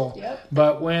disposal. Yep.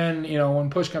 But when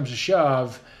push comes to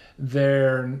shove,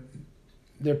 they're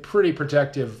they're pretty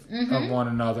protective of one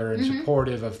another and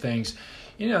supportive of things.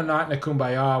 Not in a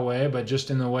kumbaya way, but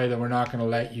just in the way that we're not going to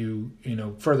let you,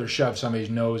 further shove somebody's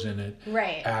nose in it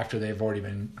right after they've already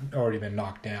been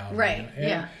knocked down. Right.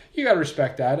 And you got to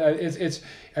respect that. It's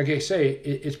like I say,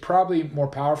 it's probably more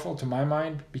powerful to my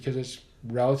mind because it's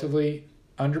relatively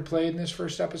underplayed in this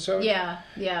first episode. Yeah.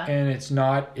 And it's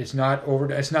not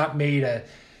made a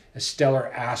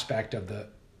stellar aspect of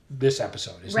this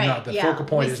episode. It's not the focal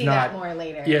point. We see that more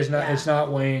later. Yeah, it's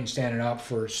not Wayne standing up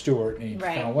for Stuart in any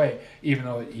kind of way, even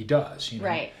though he does.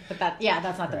 Right, but that's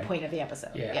not the point of the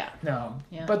episode. Yeah. No.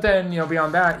 Yeah. But then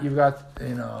beyond that, you've got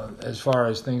as far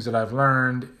as things that I've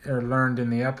learned in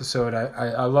the episode,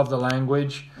 I love the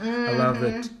language. I love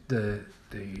the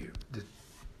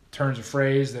turns of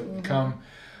phrase that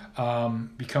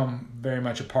become very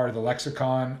much a part of the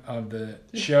lexicon of the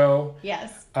show.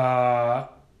 Yes.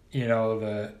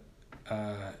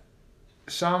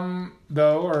 Some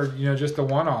though are just the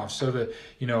one-offs. So that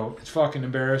it's fucking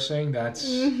embarrassing. That's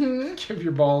give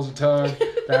your balls a tug.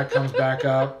 That comes back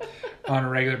up on a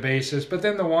regular basis. But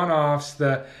then the one-offs,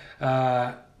 the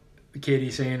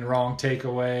Katie saying wrong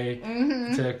takeaway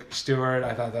to Stuart,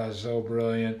 I thought that was so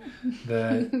brilliant.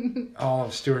 All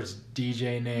of Stuart's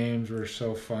DJ names were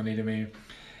so funny to me.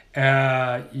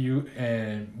 You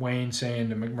and Wayne saying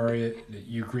to McMurray that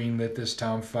you greenlit this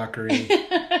tomfuckery.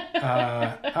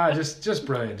 Just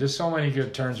brilliant. Just so many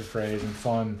good turns of phrase and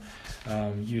fun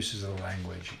uses of the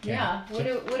language. What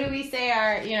do we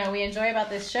say we enjoy about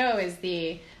this show is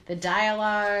the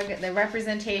dialogue, the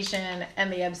representation, and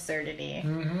the absurdity.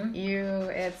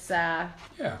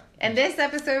 And this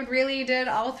episode really did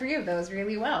all three of those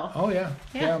really well. Oh yeah.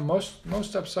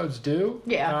 Most episodes do.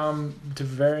 To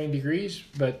varying degrees,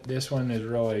 but this one is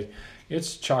really,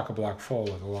 it's chock-a-block full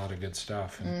with a lot of good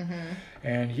stuff.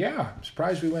 And I'm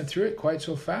surprised we went through it quite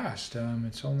so fast.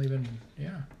 It's only been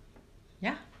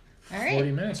all right,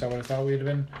 40 minutes. I would have thought we'd have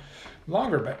been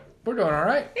longer, but we're doing all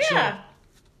right.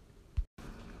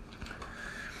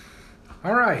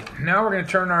 All right, now we're going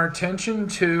to turn our attention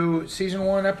to Season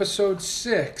 1, Episode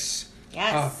 6.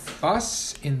 Yes. A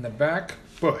Fuss in the Back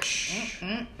Bush.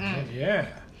 Yeah.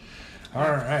 All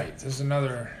right, this is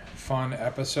another fun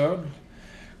episode.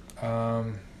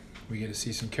 We get to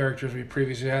see some characters we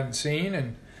previously hadn't seen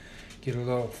and get a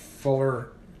little fuller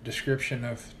description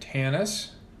of Tanis.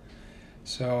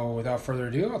 So without further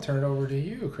ado, I'll turn it over to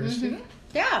you, Christy.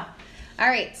 Yeah. All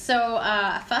right, so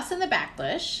A Fuss in the Back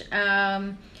Bush.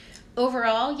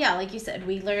 Overall, like you said,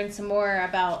 we learned some more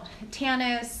about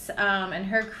Tanis and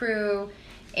her crew,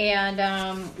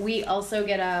 and we also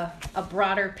get a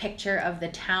broader picture of the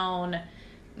town,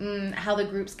 how the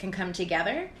groups can come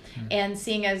together. And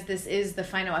seeing as this is the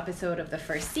final episode of the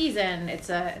first season, it's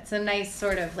a nice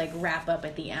sort of like wrap up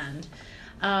at the end.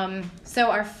 So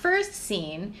our first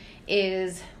scene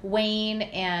is Wayne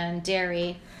and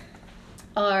Derry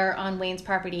are on Wayne's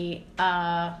property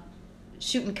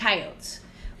shooting coyotes.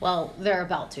 Well, they're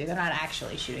about to. They're not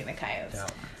actually shooting the coyotes.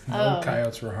 No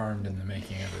coyotes were harmed in the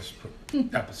making of this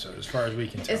episode, as far as we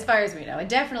can tell. As far as we know. And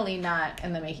definitely not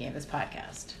in the making of this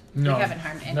podcast. No. We haven't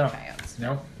harmed any coyotes.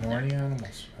 No, nor any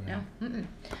animals. No.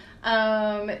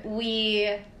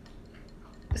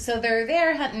 So they're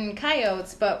there hunting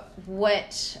coyotes, but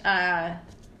what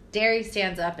Derry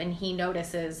stands up and he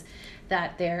notices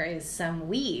that there is some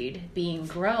weed being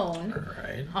grown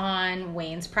on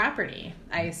Wayne's property.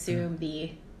 I assume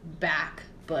the back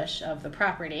bush of the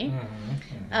property.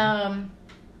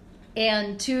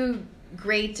 And two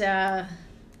great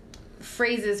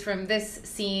phrases from this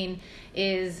scene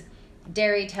is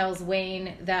Derry tells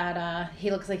Wayne that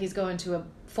he looks like he's going to a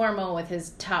formal with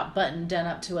his top button done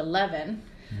up to 11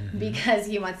 because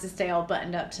he wants to stay all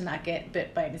buttoned up to not get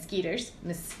bit by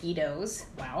mosquitoes.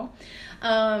 Wow.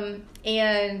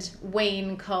 And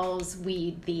Wayne calls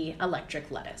weed the electric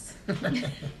lettuce.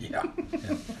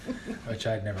 Which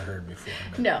I'd never heard before.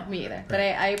 But... No, me either. But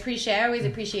I always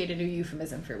appreciate a new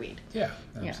euphemism for weed. Yeah,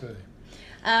 absolutely.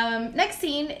 Next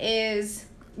scene is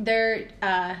Derry,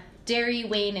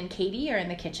 Wayne, and Katie are in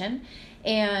the kitchen,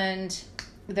 and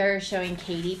they're showing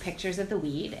Katie pictures of the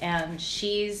weed, and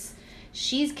she's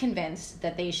convinced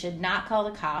that they should not call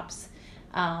the cops,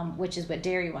 which is what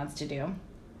Derry wants to do.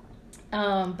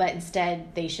 But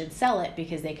instead, they should sell it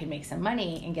because they could make some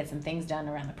money and get some things done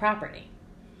around the property.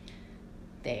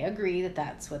 They agree that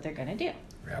that's what they're going to do.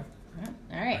 Yep.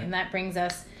 All right, and that brings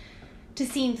us to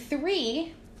scene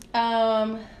 3,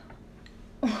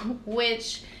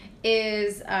 which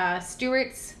is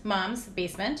Stuart's mom's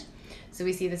basement. So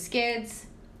we see the Skids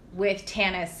with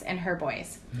Tanis and her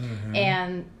boys.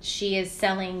 And she is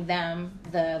selling them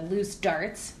the loose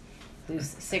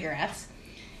cigarettes.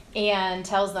 and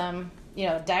tells them,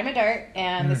 Diamond Dart,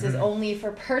 and this is only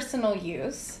for personal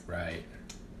use. Right.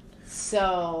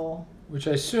 So... Which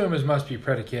I assume must be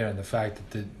predicated on the fact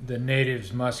that the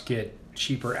natives must get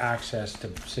cheaper access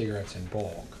to cigarettes in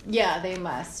bulk. Yeah, they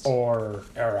must. Or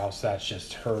else that's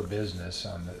just her business.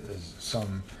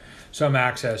 Some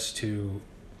access to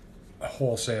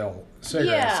wholesale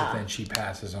cigarettes that then she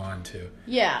passes on to.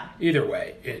 Yeah. Either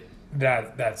way,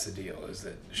 that's the deal, is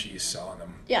that she's selling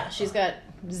them. Yeah, she's got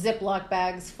Ziploc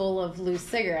bags full of loose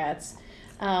cigarettes.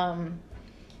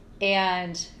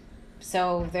 And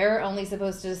so they're only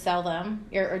supposed to sell them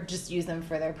or just use them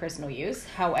for their personal use.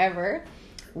 However,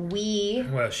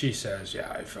 well, she says,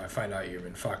 if I find out you've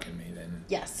been fucking me, then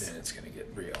it's going to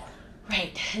get real.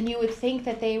 Right. And you would think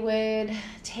that they would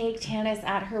take Tanis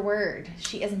at her word.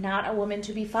 She is not a woman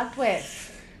to be fucked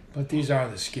with. But these are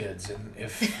the Skids, and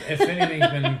if anything's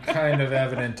been kind of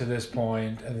evident to this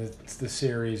point, the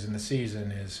series and the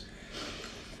season is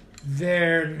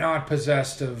they're not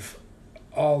possessed of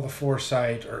all the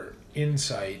foresight or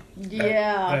insight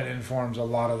that informs a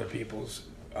lot of the people's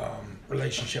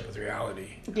relationship with reality.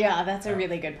 Yeah, that's a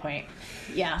really good point.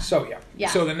 Yeah. So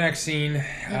So the next scene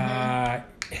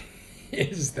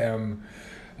is them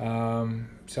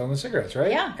selling the cigarettes,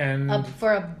 right? Yeah. And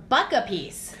for $1 a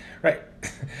piece. Right.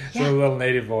 So the little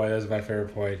native boy, that's my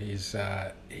favorite point. He's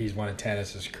one of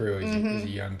Tanis's crew. He's a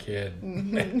young kid.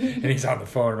 And he's on the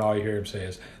phone, and all you hear him say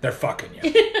is, "They're fucking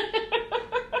you."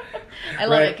 I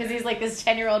love it, because he's like this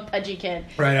 10-year-old pudgy kid.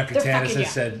 Right after Tanis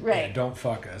has said, "Don't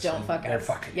fuck us." Don't fuck us. They're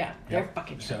fucking you. Yeah, they're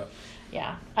fucking you. So,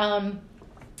 yeah.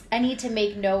 I need to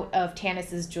make note of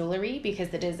Tanis's jewelry,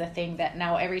 because it is a thing that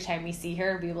now every time we see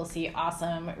her, we will see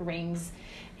awesome rings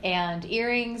and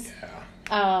earrings. Yeah.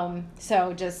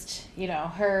 So just,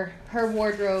 her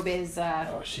wardrobe is...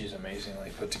 she's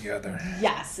amazingly put together.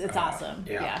 Yes, it's awesome.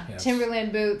 Yeah. Yes.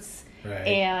 Timberland boots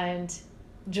and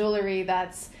jewelry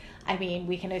that's,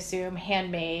 we can assume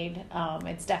handmade.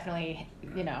 It's definitely,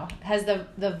 has the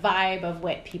vibe of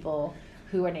what people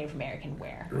who are Native American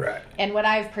wear. Right. And what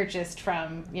I've purchased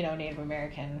from, Native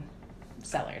American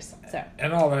sellers. So.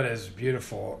 And all that is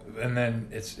beautiful. And then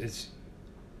it's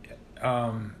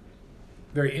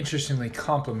very interestingly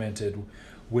complemented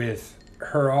with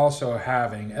her also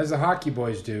having, as the hockey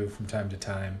boys do from time to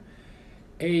time,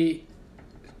 a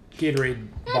Gatorade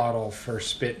bottle for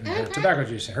spitting her tobacco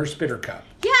juice in her spitter cup.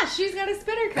 Yeah, she's got a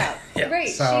spitter cup. Right.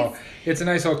 So it's a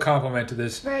nice little compliment to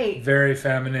this very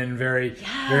feminine, very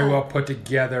well put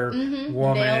together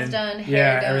woman. Nails done,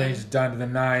 hair done. Everything's done to the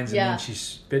nines, and then she's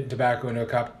spitting tobacco into a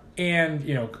cup, and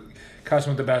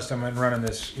cussing with the best of them and running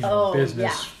this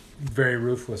business very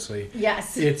ruthlessly.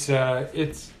 Yes. It's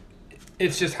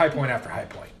just high point after high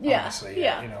point. Honestly.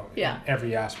 In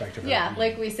every aspect of it. Yeah,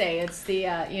 like we say, it's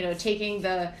the taking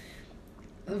the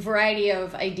variety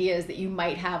of ideas that you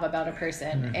might have about a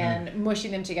person and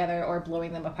mushing them together or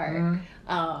blowing them apart.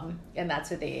 And that's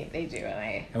what they do.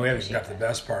 And we haven't got the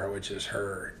best part, which is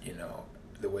her,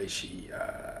 the way she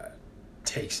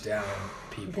takes down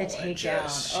people. The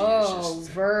takedown.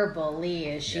 Verbally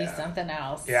is she something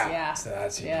else. Yeah. So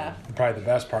that's probably the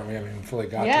best part. We haven't even fully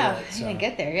got to it. Yeah, I didn't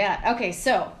get there. Yeah. Okay,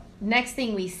 so next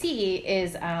thing we see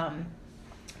is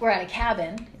we're at a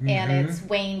cabin, and it's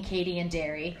Wayne, Katie, and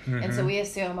Derry. And so we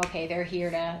assume, they're here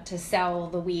to sell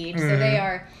the weed.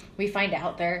 So we find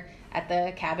out they're at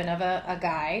the cabin of a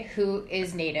guy who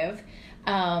is Native.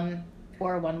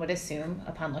 Or one would assume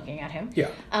upon looking at him. Yeah.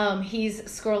 He's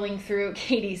scrolling through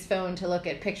Katie's phone to look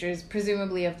at pictures,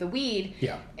 presumably of the weed.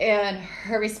 Yeah. And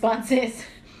her response is,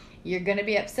 "You're going to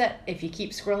be upset if you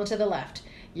keep scrolling to the left.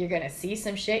 You're going to see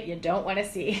some shit you don't want to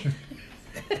see."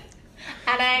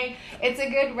 And it's a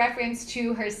good reference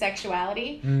to her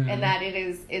sexuality, and that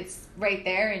it's right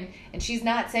there, and she's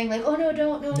not saying like, "Oh no,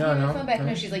 don't give me your phone back."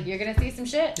 No, she's like, "You're gonna see some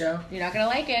shit. Yeah. You're not gonna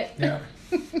like it." Yeah.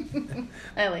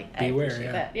 I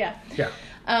appreciate that. Yeah.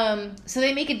 So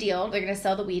they make a deal. They're gonna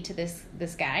sell the weed to this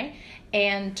guy,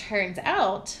 and turns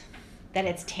out that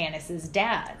it's Tanis's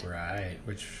dad. Right,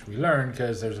 which we learn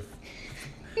because there's a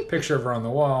picture of her on the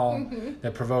wall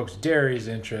that provokes Derry's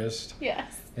interest.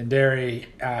 Yes. And Derry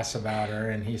asks about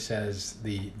her, and he says,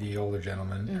 the older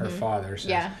gentleman, her father,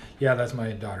 says, yeah, that's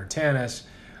my daughter Tanis,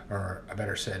 or I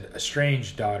better said,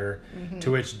 estranged daughter,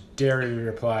 to which Derry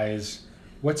replies,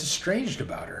 "What's estranged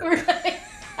about her?" Right.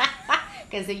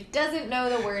 Because he doesn't know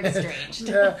the word estranged.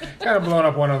 Kind of blowing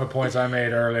up one of the points I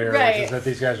made earlier, right. Which is that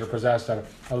these guys are possessed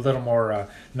of a little more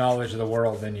knowledge of the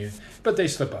world than you, but they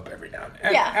slip up every now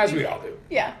and then, as we all do.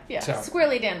 Yeah. So.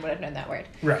 Squirrely Dan would have known that word.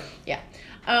 Right. Yeah.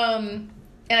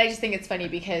 And I just think it's funny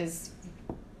because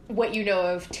what you know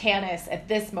of Tanis at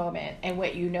this moment and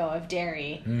what you know of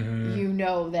Derry, you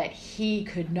know that he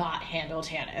could not handle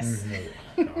Tanis.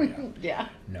 Oh, yeah. Yeah.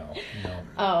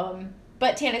 No.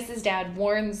 But Tanis's dad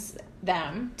warns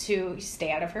them to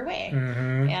stay out of her way.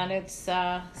 And it's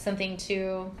something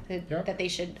that they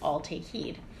should all take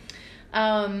heed.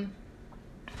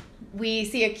 We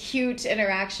see a cute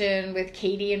interaction with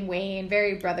Katie and Wayne,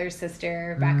 very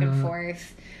brother-sister, back and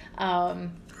forth.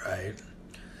 Right.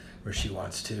 Where she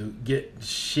wants to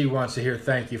hear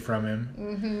thank you from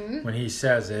him. When he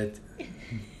says it,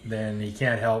 then he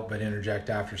can't help but interject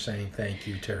after saying thank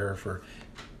you to her for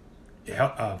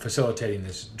facilitating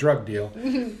this drug deal.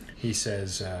 He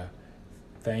says,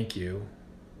 thank you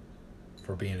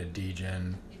for being a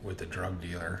degen with a drug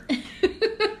dealer.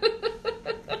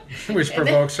 Which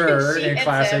provokes her in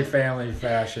classic family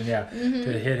fashion,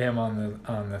 to hit him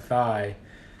on the thigh,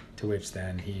 to which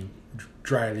then he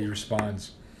dryly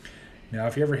responds, now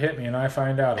if you ever hit me and I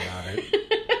find out about it.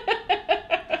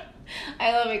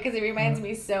 I love it because it reminds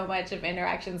me so much of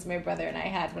interactions my brother and I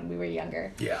had when we were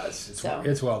younger. Yeah, it's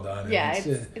well done. Yeah,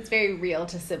 it's very real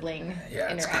to sibling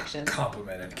interactions. It's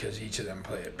complimented because each of them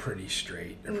play it pretty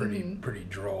straight. They're pretty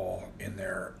droll in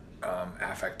their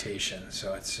affectation,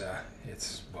 so it's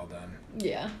well done.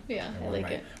 Yeah, I like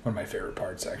it. One of my favorite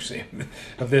parts, actually,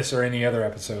 of this or any other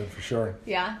episode, for sure.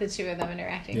 Yeah, the two of them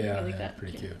interacting. Yeah, I like that.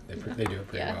 Pretty cute. They do it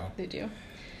pretty well. Yeah, they do.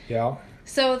 Yeah.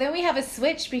 So then we have a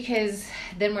switch because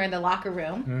then we're in the locker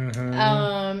room,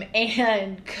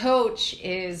 and Coach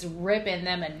is ripping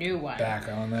them a new one. Back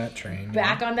on that train.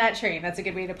 That's a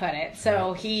good way to put it.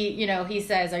 So he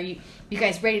says, "Are you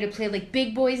guys ready to play like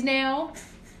big boys now?"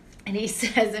 And he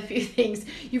says a few things.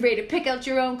 You ready to pick out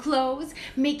your own clothes?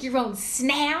 Make your own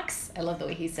snacks? I love the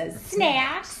way he says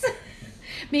snacks.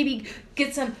 Maybe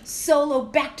get some solo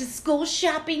back to school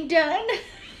shopping done.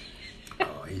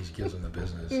 Oh, he gives them the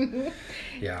business.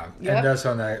 Yeah. Yep. And that's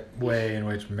on that way in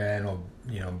which men will,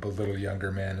 belittle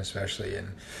younger men, especially,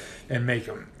 and make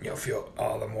them, feel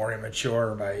all the more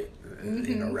immature by,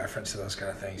 reference to those kind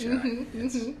of things.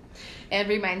 Yeah. And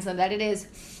reminds them that it is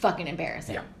fucking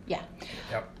embarrassing. Yeah.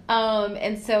 Yep.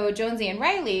 And so Jonesy and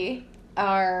Riley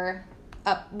are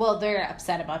they're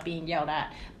upset about being yelled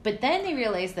at, but then they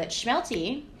realize that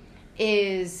Schmelty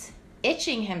is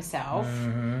itching himself,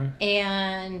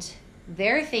 and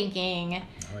they're thinking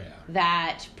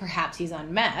that perhaps he's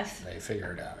on meth. They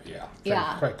figure it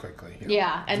out, quite quickly.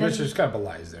 Yeah, and which just kind of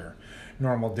belies their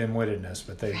normal dim-wittedness,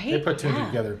 but they put two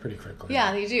together pretty quickly.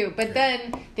 Yeah, they do. But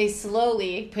then they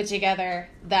slowly put together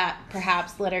that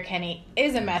perhaps Letterkenny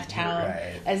is a meth town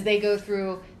as they go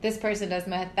through, this person does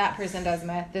meth, that person does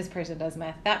meth, this person does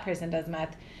meth, that person does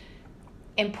meth.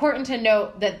 Important to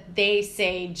note that they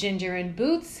say Ginger and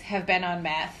Boots have been on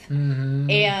meth,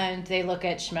 and they look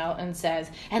at Schmelt and says,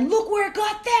 and look where it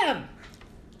got them!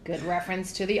 Good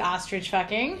reference to the ostrich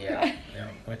fucking. Yeah.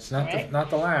 It's not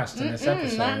the last in this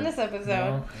episode. Not in this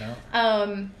episode.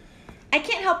 No. I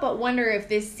can't help but wonder if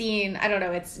this scene, I don't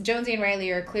know, it's Jonesy and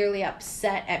Riley are clearly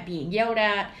upset at being yelled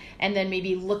at, and then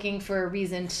maybe looking for a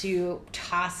reason to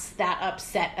toss that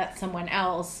upset at someone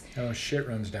else. Oh, shit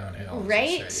runs downhill.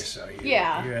 Right? So you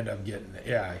end up getting it.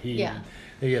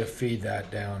 They got to feed that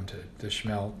down to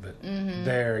Schmelt, but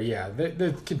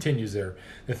that continues the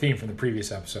theme from the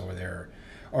previous episode where they're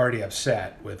already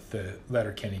upset with the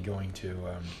Letterkenny going to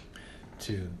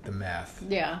the meth.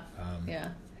 Yeah.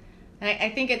 And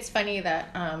I think it's funny that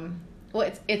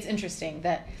it's interesting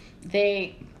that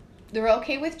they're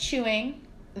okay with chewing.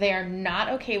 They are not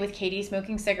okay with Katie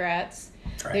smoking cigarettes.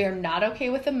 Right. They are not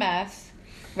okay with the meth.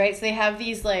 Right? So they have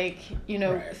these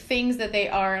things that they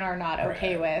are and are not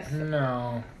okay with.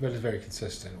 No, but it's very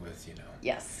consistent with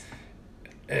Yes.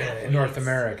 North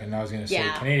American. I was going to say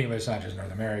Canadian, but it's not just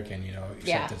North American.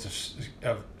 Acceptance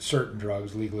of certain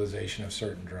drugs, legalization of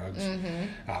certain drugs,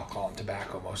 alcohol and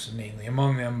tobacco, most mainly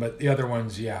among them. But the other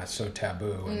ones, it's so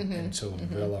taboo and so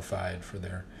vilified for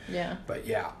their. Yeah. But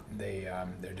they're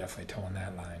definitely towing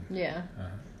that line. Yeah.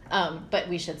 But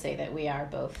we should say that we are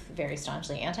both very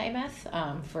staunchly anti-meth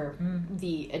for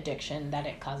the addiction that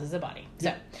it causes a body.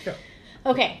 So,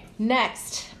 okay,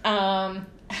 next.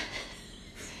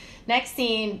 Next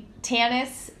scene,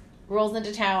 Tanis rolls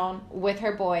into town with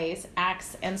her boys,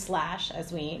 Axe and Slash,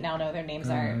 as we now know their names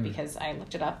are because I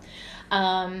looked it up.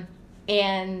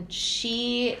 And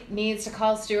she needs to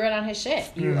call Stuart on his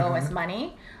shit. You owe us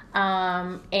money.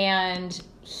 And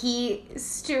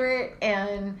Stuart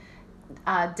and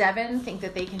Devin think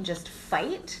that they can just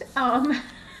fight,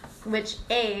 which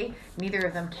A, neither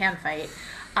of them can fight.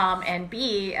 And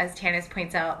B, as Tanis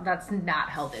points out, that's not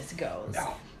how this goes.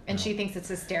 And she thinks it's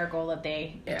hysterical that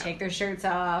they take their shirts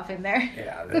off and they're...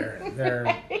 Yeah,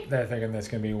 they're thinking that's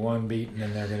going to be one beating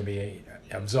and they're going to be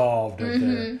absolved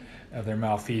of their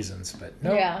malfeasance. But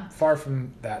no, far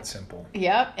from that simple.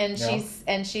 Yep,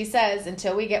 and she says,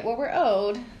 until we get what we're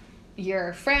owed,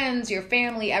 your friends, your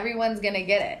family, everyone's going to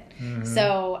get it.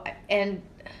 So, and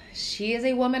she is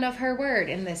a woman of her word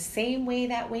in the same way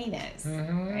that Wayne is,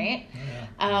 right?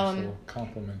 Yeah,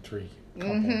 complimentary.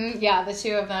 Yeah, the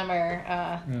two of them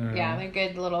are, they're a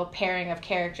good little pairing of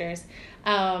characters.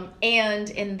 And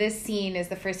in this scene is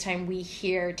the first time we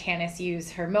hear Tanis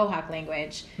use her Mohawk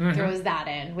language, throws that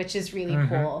in, which is really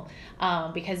cool,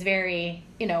 because very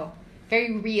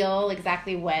real,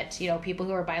 exactly what, people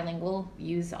who are bilingual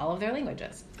use all of their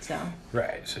languages. So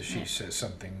right, so she says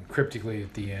something cryptically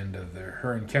at the end of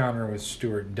her encounter with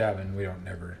Stuart and Devon. We don't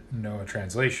never know a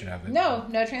translation of it. No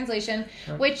translation,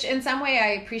 which in some way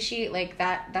I appreciate, like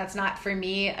that's not for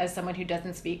me as someone who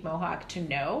doesn't speak Mohawk to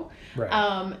know.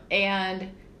 Right.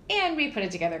 And we put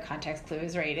it together context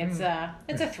clues, right? It's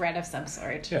a threat of some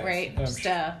sort, right? Just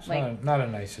not a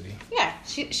nicety. Yeah,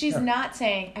 she's not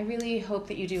saying, I really hope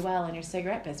that you do well in your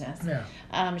cigarette business.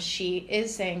 Yeah. She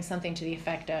is saying something to the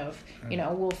effect of,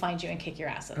 we'll find you and kick your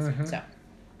asses.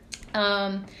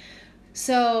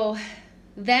 So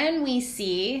then we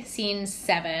see scene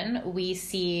 7. We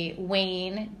see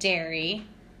Wayne, Derry,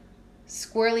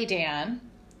 Squirrely Dan,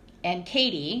 and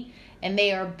Katie. And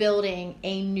they are building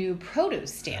a new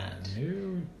produce stand. A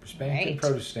new spanking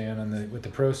produce stand with the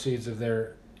proceeds of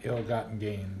their ill-gotten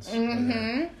gains.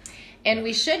 And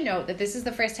we should note that this is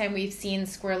the first time we've seen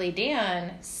Squirrely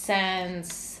Dan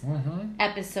since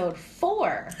episode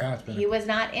 4. He was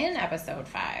not in episode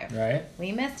 5. Right.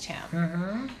 We missed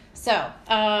him. So,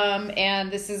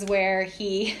 and this is where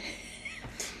he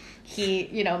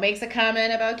makes a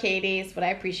comment about Katie's, what I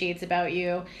appreciate about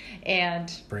you,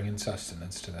 and bringing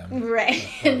sustenance to them. Right.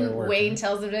 And Wayne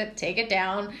tells him to take it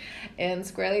down, and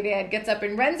Squirrely Dan gets up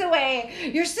and runs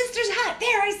away. Your sister's hot.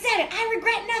 There, I said it. I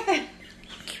regret nothing.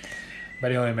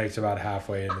 But he only makes about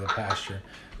halfway into the pasture,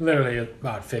 literally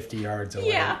about 50 yards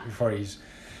away before he's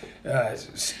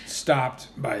stopped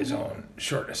by his own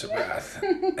shortness of breath,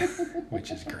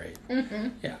 which is great.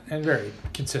 Yeah, and very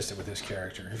consistent with his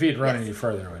character. If he had run any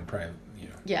further, it would probably,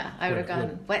 I would have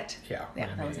gone, what? Yeah,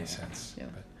 wouldn't have made any sense. Yeah.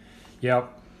 But,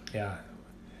 yeah.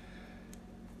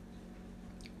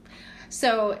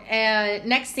 So,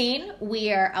 next scene,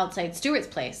 we are outside Stuart's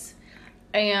place,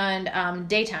 and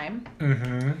daytime.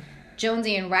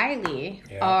 Jonesy and Riley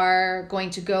are going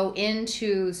to go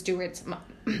into Stuart's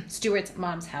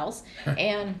mom's house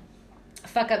and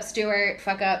fuck up Stuart,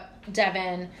 fuck up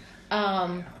Devon.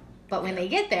 But when they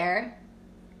get there,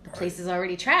 the place is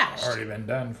already trashed. Already been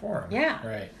done for them. Yeah.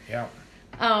 Right. Yeah.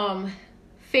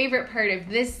 Favorite part of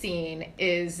this scene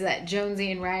is that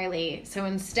Jonesy and Riley, so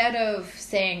instead of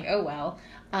saying, oh well,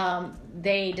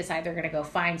 they decide they're going to go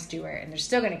find Stuart and they're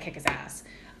still going to kick his ass.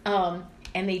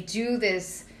 And they do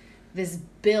this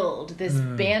build, this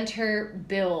banter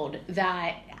build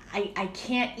that I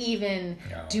can't even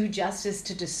do justice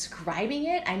to describing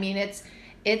it. I mean,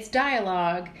 it's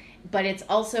dialogue, but it's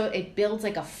also, it builds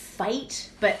like a fight,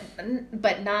 but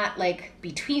not like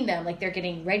between them, like they're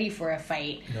getting ready for a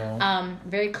fight. No.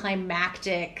 Very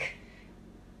climactic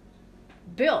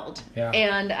build. Yeah.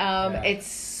 And it's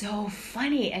so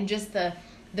funny, and just the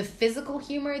physical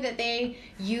humor that they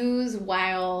use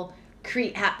while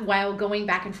going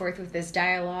back and forth with this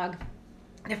dialogue.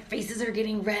 Their faces are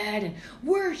getting red, and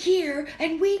we're here,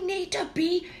 and we need to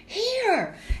be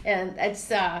here, and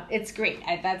it's great.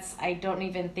 I don't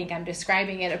even think I'm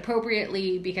describing it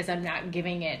appropriately because I'm not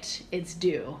giving it its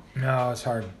due. No, it's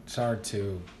hard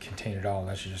to contain it all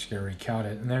unless you're just going to recount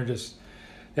it. And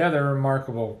they're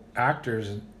remarkable actors,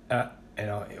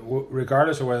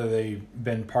 regardless of whether they've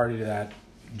been party to that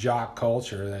jock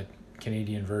culture, that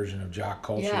Canadian version of jock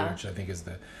culture, which I think is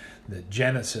the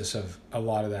genesis of a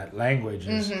lot of that language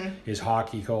is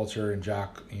hockey culture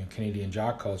and Canadian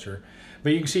jock culture.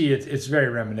 But you can see it's very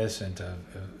reminiscent of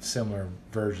similar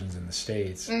versions in the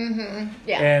States.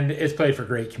 Yeah. And it's played for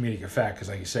great comedic effect because,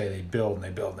 like you say, they build and they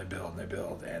build and they build and they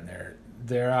build, and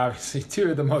they're obviously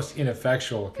two of the most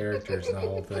ineffectual characters in the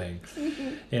whole thing.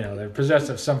 They're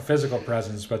possessed of some physical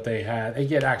presence, but they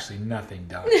get actually nothing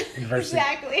done.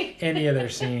 Exactly. Any of their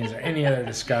scenes or any of their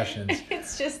discussions.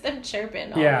 It's just them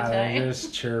chirping all the time. Yeah, they're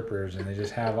just chirpers, and they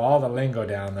just have all the lingo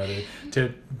down there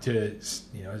to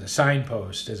as a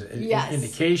signpost, as an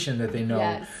indication that they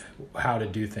know how to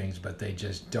do things, but they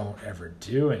just don't ever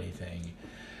do anything.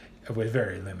 with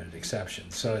very limited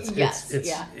exceptions. So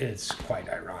it's quite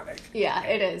ironic. Yeah,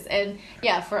 it is. And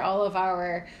for all of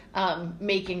our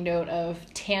making note of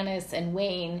Tanis and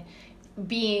Wayne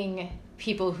being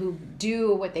people who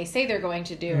do what they say they're going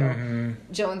to do,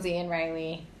 Jonesy and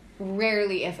Riley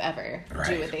rarely, if ever,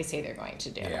 do what they say they're going to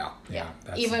do. Yeah.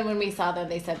 Even when we saw them,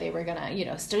 they said they were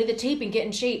gonna, study the tape and get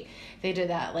in shape. They did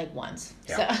that like once.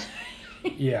 Yeah. So.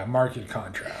 Yeah, marked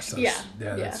contrast.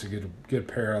 That's a good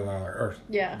parallel, or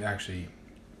actually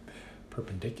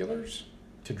perpendiculars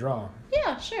to draw.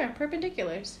 Yeah, sure,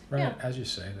 perpendiculars. Right, yeah. As you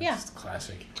say, that's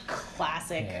classic.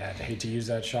 Classic. Yeah, I hate to use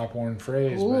that shop-worn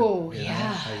phrase. Ooh,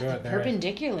 but, the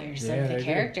perpendiculars of the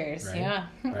characters. Right. Yeah.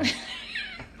 Right.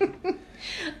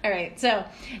 All right, so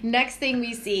next thing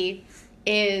we see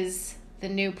is the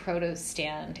new produce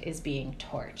stand is being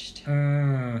torched.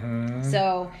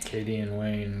 So Katie and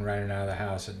Wayne riding out of the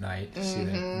house at night to see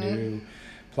the new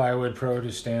plywood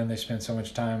produce stand they spent so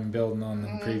much time building on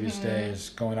the previous days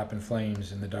going up in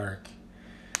flames in the dark.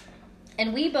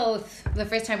 And we both, the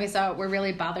first time we saw it, were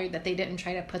really bothered that they didn't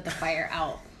try to put the fire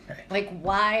out. Right. Like,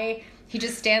 why? He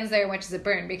just stands there and watches it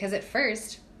burn. Because at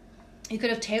first, you could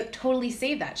have totally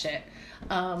saved that shit.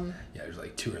 There's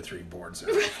like 2 or 3 boards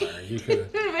there. Fire. You could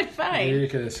have been fine. You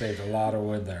could have saved a lot of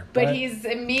wood there. But he's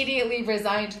immediately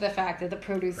resigned to the fact that the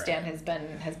produce stand has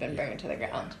been burned to the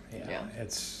ground. Yeah.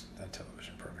 It's that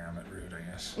television program at root, I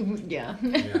guess. Yeah.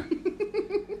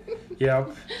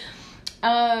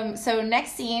 Yep. So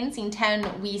next scene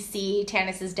 10, we see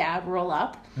Tanis's dad roll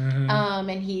up.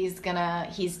 And he's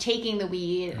taking the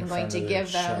weed and going to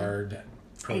give them shard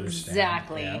produce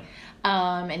exactly. Stand. Yeah.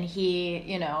 And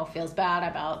he, feels bad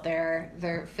about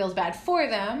feels bad for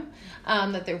them,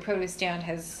 that their produce stand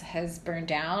has burned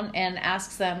down, and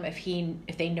asks them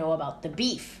if they know about the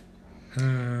beef.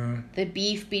 The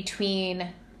beef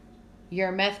between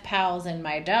your meth pals and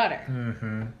my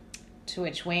daughter. To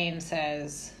which Wayne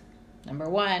says, number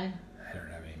 1, I don't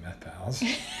have any meth pals.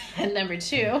 and number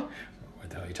 2, what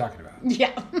the hell are you talking about?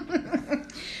 Yeah.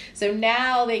 So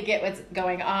now they get what's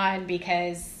going on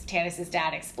because Tanis's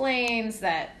dad explains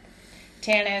that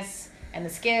Tanis and the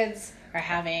Skids are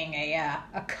having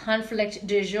a conflict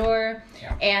du jour,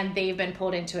 and they've been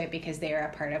pulled into it because they are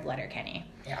a part of Letterkenny.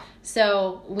 Yeah.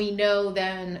 So we know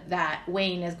then that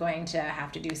Wayne is going to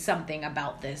have to do something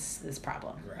about this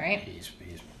problem, right?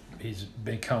 He's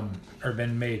become or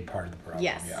been made part of the problem.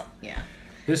 Yes. Yeah.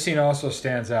 This scene also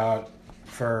stands out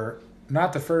for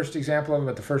not the first example of it,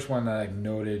 but the first one that I've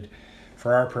noted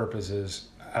for our purposes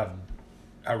of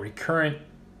a recurrent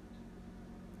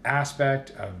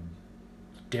aspect of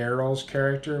Daryl's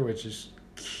character, which is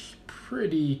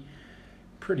pretty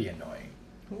annoying.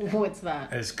 What's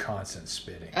that? Is constant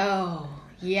spitting. Oh,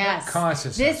 yes.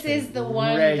 Constant This spitting. is the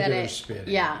one that spitting.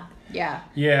 Yeah.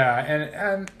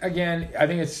 And again, I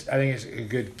think it's a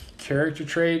good character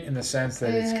trait in the sense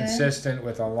that it's consistent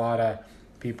with a lot of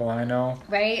people I know.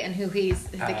 Right, and who the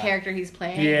character he's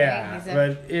playing. Yeah, right?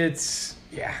 but it's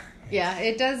Yeah,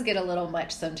 it does get a little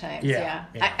much sometimes. Yeah.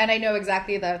 I know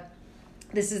exactly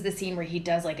this is the scene where he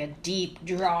does like a deep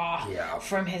draw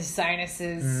from his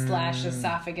sinuses /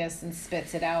 esophagus and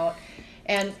spits it out.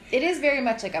 And it is very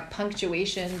much like a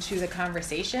punctuation to the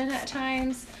conversation at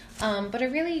times, but a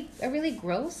really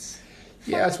gross.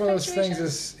 Yeah, it's one of those things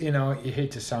is, you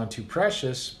hate to sound too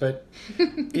precious, but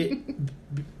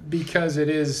because it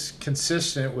is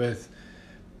consistent with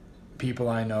people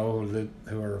I know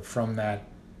who are from that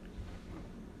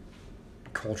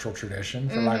cultural tradition,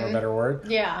 for lack of a better word.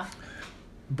 Yeah.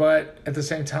 But at the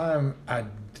same time, I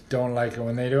don't like it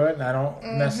when they do it, and I don't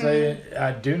necessarily,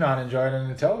 I do not enjoy it in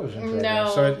the television program.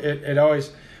 No. So it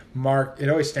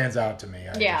always stands out to me.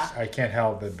 I can't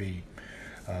help but be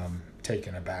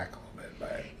taken aback a little bit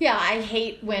by it. Yeah, I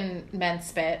hate when men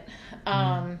spit.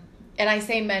 And I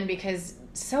say men because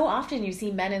so often you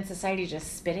see men in society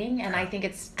just spitting, and I think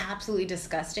it's absolutely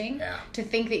disgusting to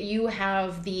think that you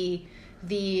have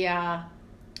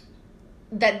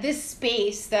that this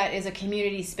space that is a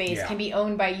community space can be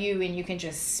owned by you, and you can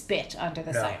just spit onto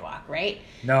the sidewalk, right?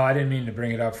 No, I didn't mean to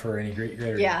bring it up for any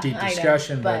greater deep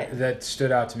discussion, but that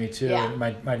stood out to me too. Yeah. And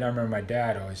I remember my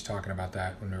dad always talking about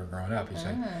that when we were growing up. He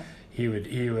said he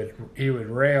would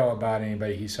rail about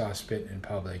anybody he saw spitting in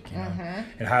public,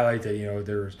 and highlight that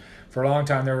there was, for a long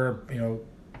time, there were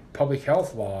public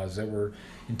health laws that were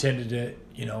intended to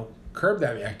curb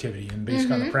that activity, and based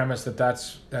on the premise that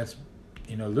that's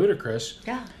ludicrous.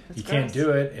 Yeah, you can't do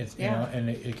it. It's and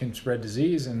it can spread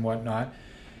disease and whatnot.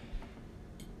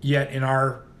 Yet in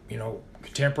our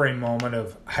contemporary moment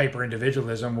of hyper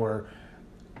individualism, where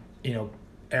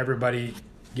everybody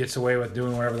gets away with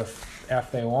doing whatever the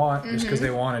F they want just because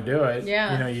they want to do it.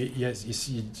 Yeah. You know, you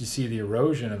see the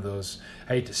erosion of those.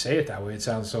 I hate to say it that way. It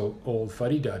sounds so old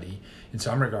fuddy-duddy in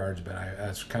some regards, but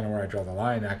that's kind of where I draw the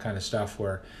line, that kind of stuff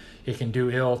where it can do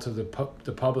ill to the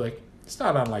public. It's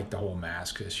not unlike the whole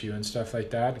mask issue and stuff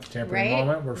like that. The contemporary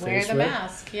moment we're faced with. Wear the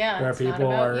mask, yeah. Where people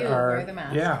wear the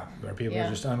mask. Yeah, where people are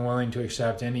just unwilling to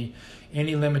accept any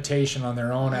limitation on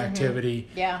their own activity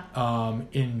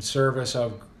in service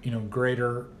of, you know,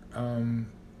 greater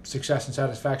success and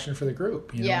satisfaction for the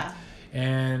group. You know? Yeah.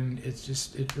 And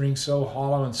it rings so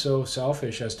hollow and so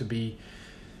selfish as to be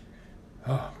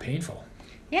painful.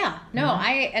 Yeah. No,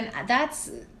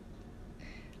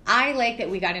 I like that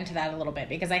we got into that a little bit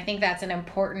because I think that's an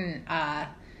important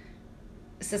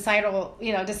societal,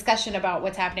 you know, discussion about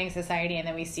what's happening in society, and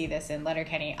then we see this in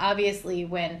Letterkenny. Obviously,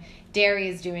 when Derry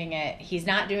is doing it, he's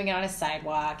not doing it on a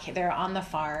sidewalk. They're on the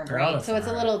farm, right? So it's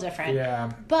a little different.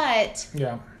 Yeah. But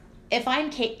if I'm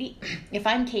Katie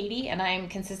and I'm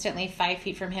consistently 5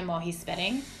 feet from him while he's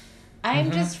spitting,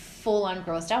 I'm just full on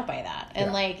grossed out by that.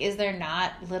 And like, is there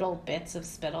not little bits of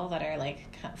spittle that are like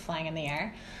flying in the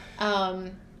air?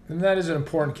 And that is an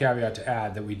important caveat to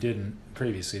add that we didn't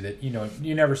previously, that, you know,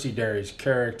 you never see Derry's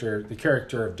character, the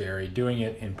character of Derry, doing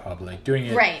it in public, doing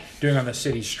on the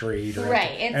city street or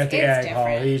at the ag hall.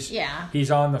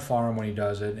 He's on the farm when he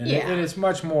does it. And, and it's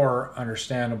much more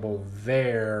understandable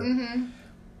there,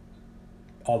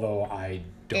 although I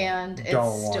don't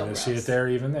want to see it there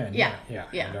even then. I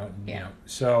don't, you know.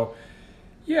 So,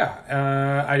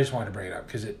 I just wanted to bring it up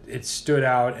because it stood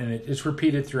out and it's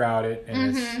repeated throughout it,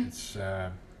 and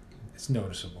it's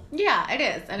noticeable. Yeah, it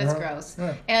is, and it's gross,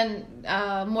 and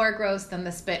more gross than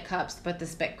the spit cups. But the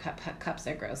spit cups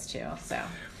are gross too. So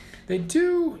they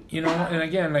do, you know. And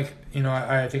again, like, you know,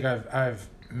 I think I've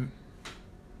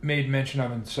made mention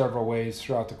of in several ways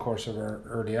throughout the course of our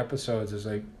early episodes. Is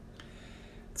like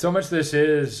so much. This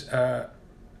is, to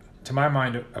my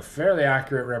mind, a fairly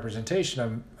accurate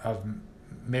representation of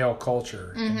male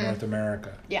culture in North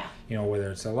America. Yeah. You know,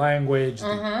 whether it's the language,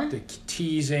 the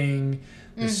teasing,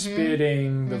 the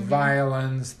spitting, the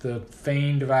violence, the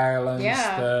feigned violence,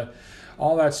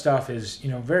 all that stuff is,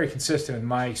 you know, very consistent with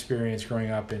my experience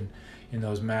growing up in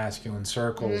those masculine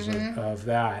circles of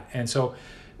that. And so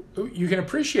you can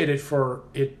appreciate it for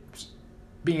it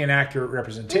being an accurate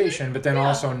representation, but then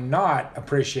also not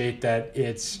appreciate that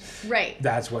it's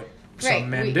that's what some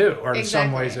men do, or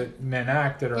some ways that men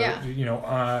act that are, you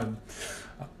know,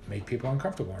 make people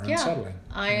uncomfortable or unsettling.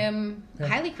 I am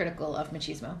highly critical of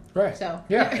machismo. Right. So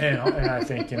you know, and I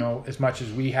think, you know, as much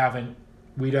as we haven't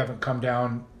come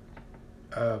down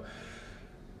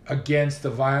against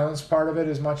the violence part of it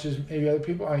as much as maybe other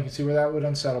people, I can see where that would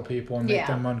unsettle people and make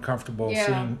them uncomfortable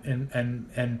seeing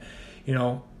and you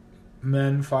know,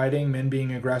 men fighting, men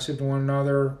being aggressive to one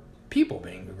another. People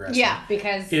being aggressive,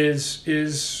 because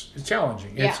is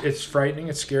challenging. It's frightening.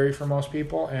 It's scary for most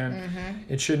people, and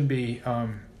it shouldn't be.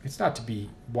 It's not to be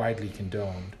widely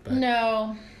condoned. But,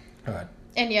 no.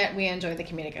 And yet we enjoy the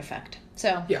comedic effect.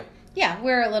 So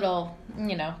we're a little,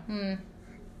 you know,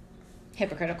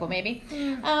 hypocritical maybe.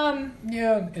 But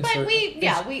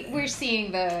we're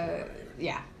seeing the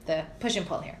push and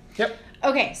pull here. Yep.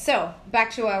 Okay, so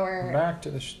back to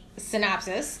the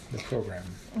synopsis. The program.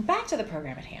 Back to the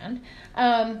program at hand.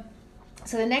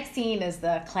 So the next scene is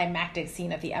the climactic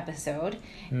scene of the episode.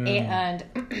 And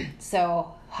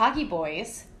so Hoggy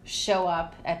Boys show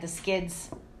up at the Skids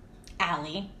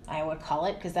alley, I would call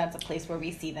it, because that's a place where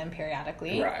we see them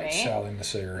periodically. Right? Selling the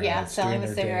cigarettes. Yeah, selling the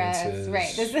cigarettes. Dances.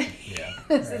 Right.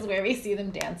 This is where we see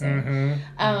them dancing.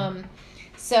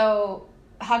 So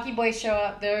Hockey Boys show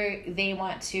up. They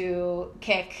want to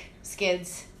kick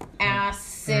Skids'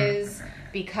 asses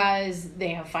because they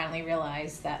have finally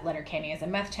realized that Letterkenny is a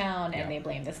meth town, and they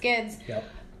blame the Skids. Yep.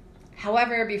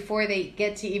 However, before they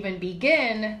get to even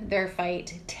begin their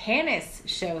fight, Tanis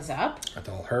shows up. With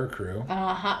all her crew.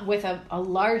 With a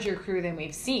larger crew than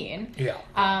we've seen. Yeah.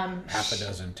 Half a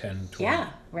dozen, 10, 20. Yeah,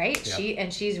 right?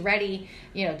 Yep. She's ready.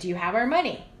 You know, do you have our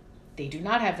money? They do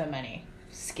not have the money.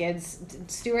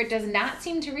 Stuart does not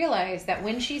seem to realize that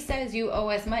when she says you owe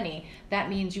us money, that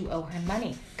means you owe her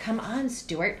money. Come on,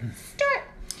 Stuart. Stuart!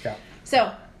 Yeah.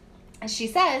 So, as she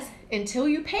says, until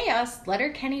you pay us,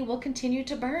 Letterkenny will continue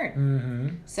to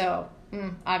burn. So,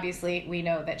 obviously, we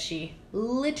know that she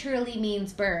literally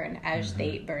means burn as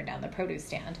they burn down the produce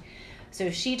stand. So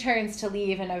she turns to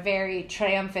leave in a very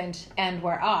triumphant, and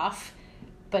we're off.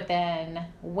 But then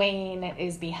Wayne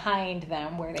is behind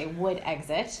them where they would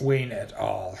exit. Wayne et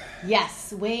al.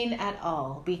 Yes, Wayne et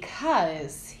al.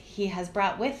 Because he has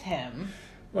brought with him...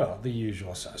 Well, the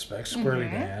usual suspects, Squirrely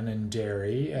Dan and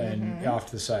Derry. And off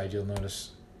to the side, you'll notice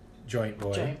Joint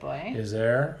Boy, is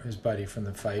there. His buddy from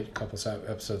the fight a couple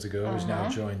episodes ago, who's now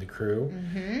joined the crew.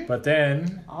 Mm-hmm. But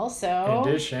then, also, in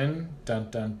addition, dun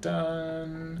dun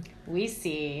dun, we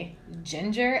see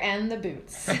Ginger and the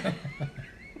Boots.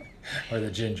 Or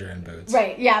the Ginger and Boots.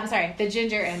 Right. Yeah, I'm sorry. The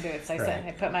Ginger and Boots. I said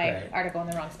I put my article in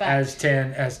the wrong spot. As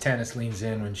Tanis leans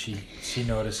in when she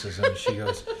notices him, she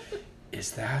goes,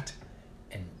 "Is that?"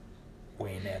 And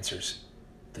Wayne answers,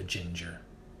 "The Ginger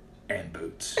and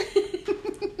Boots."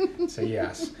 So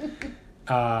yes.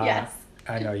 Yes.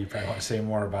 I know you probably want to say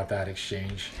more about that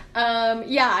exchange.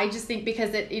 Yeah, I just think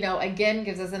because it, again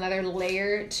gives us another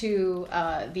layer to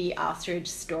the ostrich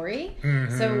story.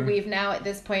 Mm-hmm. So we've now at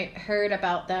this point heard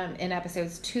about them in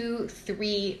episodes 2,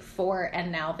 3, 4,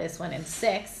 and now this one in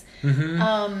 6.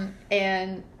 Mm-hmm.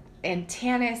 And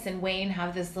Tanis and Wayne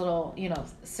have this little,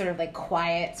 sort of like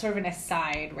quiet, sort of an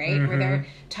aside, right? Mm-hmm. Where they're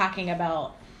talking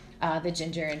about the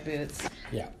Ginger and Boots.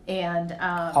 Yeah. And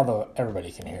although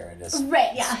everybody can hear it, it's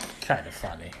right. Yeah. Kind of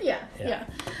funny. Yeah.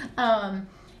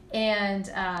 And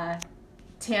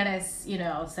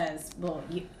Tanis, says, "Well,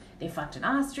 they fucked an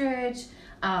ostrich."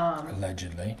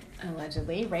 Allegedly,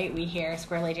 right? We hear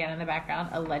Squirrel Lady in the background.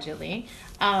 Allegedly.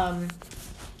 And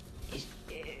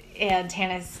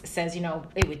Tanis says,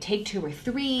 it would take 2 or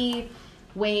 3.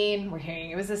 Wayne, we're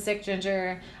hearing it was a sick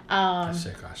ginger. A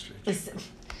sick ostrich.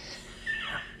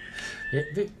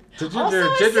 The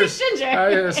ginger. I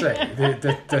was gonna say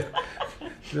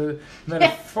the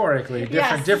metaphorically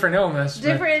different illness,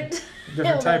 different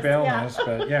type of illness,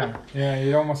 but yeah,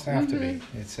 you almost have to be.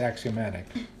 It's axiomatic.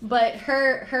 But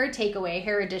her takeaway,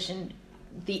 her addition,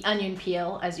 the onion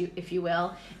peel, if you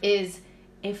will, is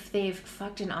if they've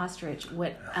fucked an ostrich,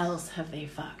 what else have they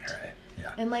fucked? Right.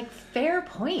 Yeah. And fair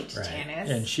point, Tanis.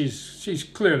 And she's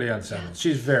clearly unsettled. Yeah.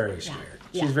 She's very scared.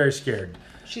 Yeah. She's very scared.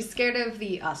 She's scared of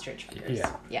the ostrich fuckers.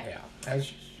 Yeah.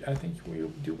 As I think we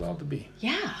do well to be.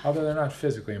 Yeah. Although they're not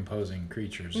physically imposing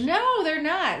creatures. No, they're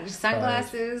not.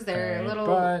 Sunglasses, they're little...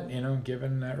 But,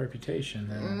 given that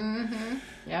reputation,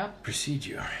 they'll precede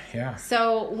you. Yeah.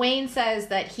 So Wayne says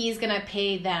that he's going to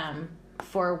pay them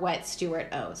for what Stuart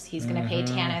owes. He's going to pay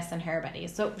Tanis and her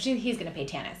buddies. So he's going to pay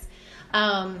Tanis.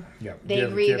 They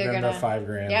agree give they're him gonna the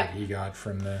 $5,000 that he got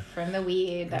from the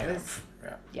weed that was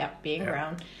being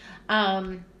grown.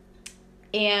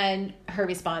 And her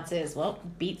response is, well,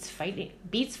 beats fighting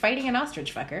an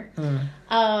ostrich fucker.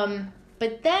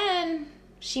 But then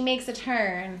she makes a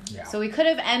turn. Yeah. So we could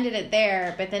have ended it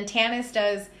there, but then Tanis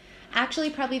does actually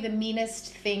probably the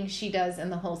meanest thing she does in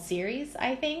the whole series,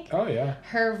 I think. Oh yeah.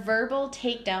 Her verbal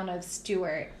takedown of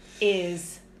Stuart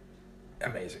is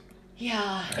amazing.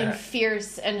 Yeah, and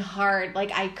fierce and hard.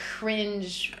 I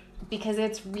cringe because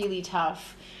it's really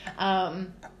tough.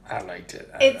 I liked it.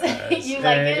 You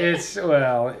like it?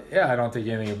 I don't think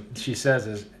anything she says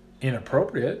is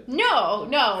inappropriate.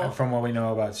 No. From what we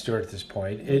know about Stuart at this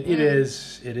point, it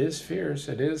is fierce.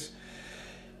 It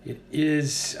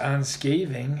is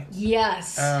unscathing.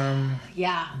 Yes.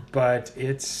 Yeah. But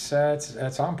it's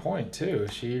on point too.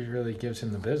 She really gives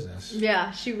him the business.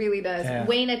 Yeah, she really does. Yeah.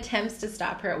 Wayne attempts to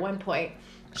stop her at one point.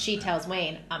 She tells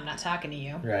Wayne, "I'm not talking to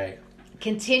you." Right.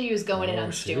 Continues going in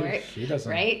on Stuart. She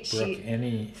doesn't brook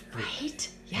any. Right.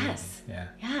 Yes. Yeah.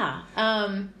 Yeah.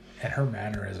 And her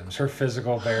mannerisms, her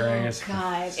physical bearing is.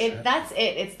 God, that's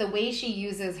it. It's the way she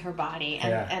uses her body,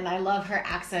 and I love her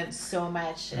accent so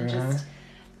much, and just.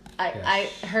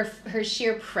 Her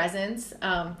sheer presence,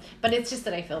 but it's just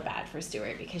that I feel bad for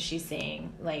Stuart because she's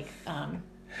saying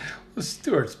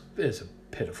Stuart is a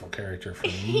pitiful character for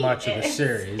much of the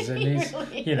series, and he's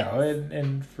really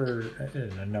and for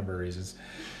a number of reasons.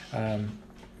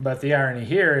 But the irony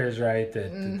here is that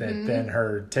then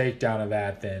her takedown of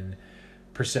that then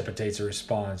precipitates a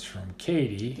response from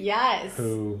Katie, yes,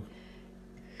 who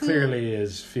clearly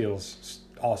feels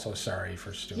also sorry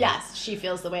for Stuart. Yes, she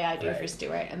feels the way I do for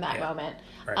Stuart in that moment.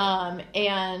 Right.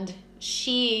 And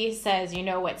she says, "You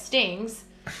know what stings?"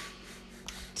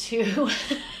 to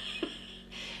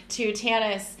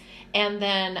Tanis, and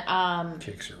then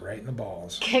kicks her right in the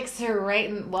balls. Kicks her right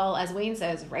in, as Wayne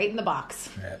says, right in the box.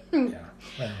 Yeah.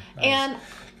 Well, and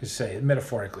say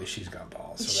metaphorically, she's got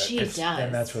balls. So she does,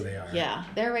 and that's where they are. Yeah,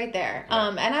 they're right there. Yeah.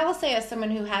 And I will say, as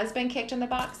someone who has been kicked in the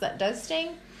box, that does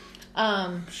sting.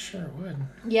 Sure would.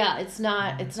 Yeah, it's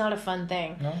not a fun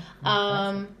thing.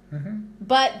 No.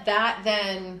 But that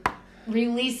then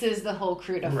releases the whole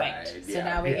crew to fight. Right, so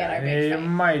now we get our big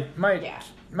fight.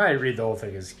 Might read the whole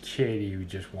thing as Katie who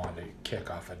just wanted to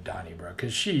kick off at Donnybrook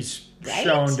because she's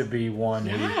shown to be one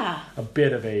who a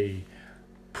bit of a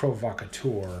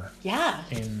provocateur. Yeah.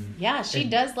 She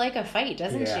does like a fight,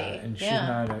 doesn't she? And she's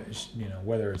not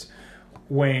whether it's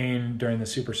Wayne during the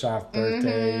super soft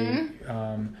birthday.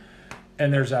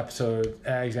 And there's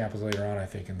examples later on, I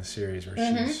think, in the series where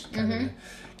she's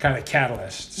kind of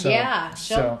catalyst. So, yeah,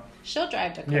 she'll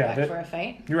drive to Quebec for a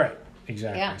fight. You're right,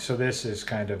 exactly. Yeah. So this is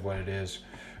kind of what it is.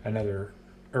 Another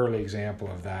early example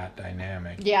of that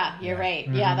dynamic. Yeah, you're right.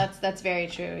 Yeah, that's very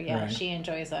true. Yeah, right. She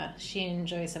enjoys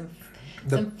some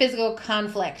physical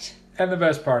conflict. And the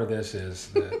best part of this is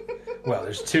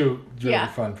there's two really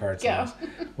fun parts of this.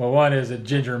 Well, one is that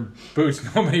Ginger and Boots,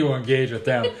 nobody will engage with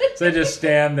them. So they just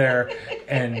stand there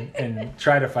and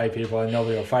try to fight people, and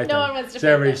nobody will fight them. No one wants to fight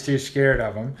them. Everybody's too scared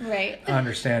of them. Right.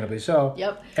 Understandably so.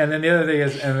 Yep. And then the other thing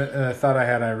is, and the thought I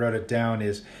had, I wrote it down,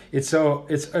 is it's all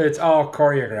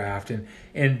choreographed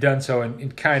and done so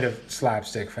in kind of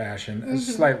slapstick fashion,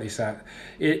 slightly sad.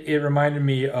 It reminded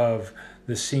me of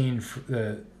the scene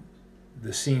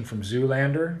the scene from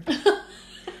Zoolander,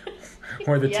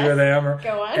 where the two of them are.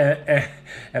 Go on.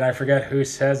 And I forget who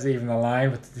says even the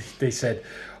line, but they said,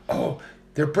 "Oh,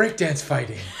 they're breakdance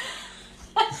fighting."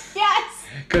 Yes.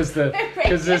 Because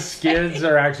the skids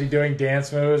are actually doing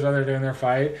dance moves while they're doing their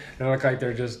fight. They look like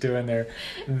they're just doing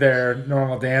their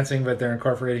normal dancing, but they're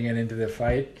incorporating it into the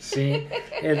fight scene.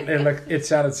 It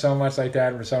sounded so much like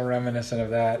that. We're so reminiscent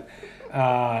of that.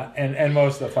 And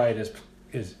most of the fight is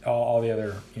all the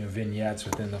other vignettes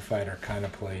within the fight are kind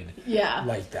of played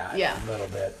like that, a little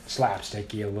bit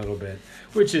slapsticky, a little bit,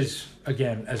 which is,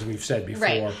 again, as we've said before,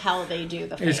 right, how they do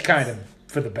the fights. It's kind of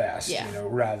for the best, yeah.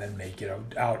 Rather than make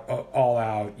all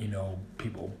out,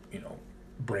 people,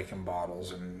 breaking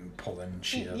bottles and pulling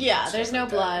shields. Yeah, there's no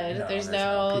blood.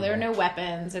 No, there are no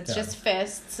weapons. It's just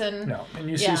fists and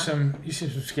you see some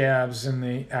scabs in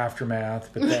the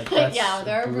aftermath, but that's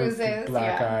there are bruises,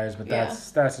 black eyes, but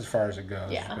that's as far as it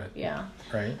goes. Yeah,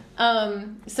 but, right.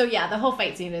 So the whole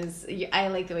fight scene is. I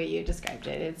like the way you described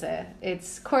it.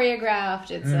 It's choreographed.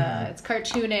 It's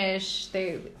cartoonish.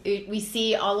 We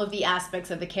see all of the aspects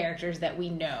of the characters that we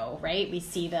know. Right. We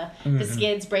see the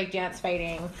skids breakdance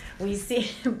fighting. We see.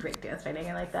 Breakdance fighting,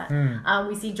 I like that.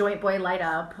 We see Joint Boy light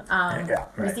up.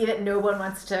 We see that no one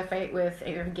wants to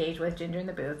engage with Ginger and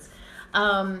the Boots.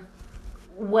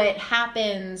 What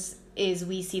happens is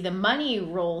we see the money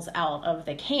rolls out of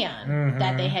the can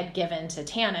that they had given to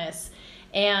Tanis.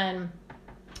 And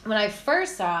when I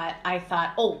first saw it, I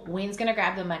thought, oh, Wayne's going to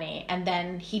grab the money and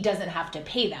then he doesn't have to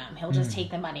pay them. He'll just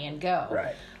take the money and go.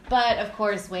 Right. But, of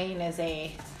course, Wayne is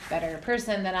a better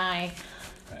person than I.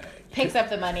 Picks up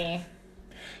the money.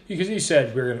 Because he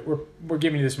said we're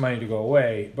giving you this money to go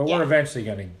away, but we're eventually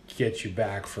going to get you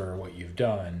back for what you've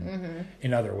done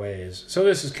in other ways. So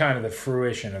this is kind of the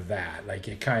fruition of that. Like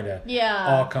it kind of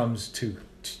all comes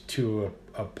to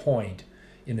a point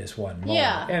in this one moment.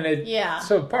 Yeah. And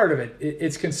so part of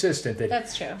it's consistent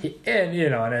that's true. And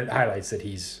it highlights that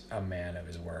he's a man of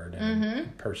his word and a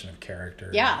person of character.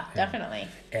 Yeah, definitely.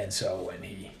 And so when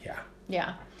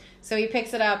Yeah. So he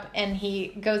picks it up and he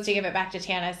goes to give it back to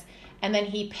Tanis, and then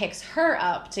he picks her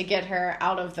up to get her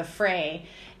out of the fray.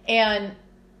 And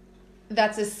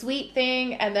that's a sweet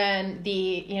thing. And then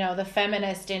the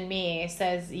feminist in me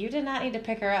says, you did not need to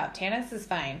pick her up. Tanis is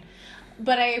fine.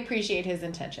 But I appreciate his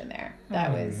intention there.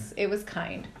 It was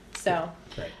kind. So,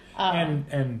 right.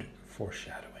 And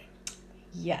foreshadowing.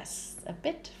 Yes, a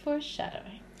bit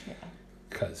foreshadowing. Yeah.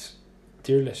 Because,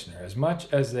 dear listener, as much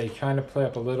as they kind of play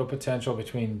up a little potential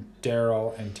between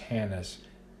Daryl and Tanis,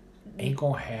 ain't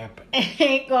gonna happen.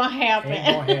 Ain't gonna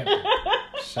happen.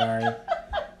 Sorry.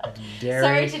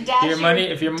 Sorry to dash your money.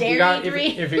 If you got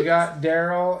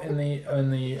Daryl in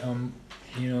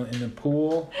the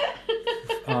pool,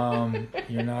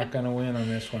 you're not gonna win on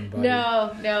this one, buddy.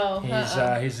 No.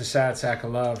 He's a sad sack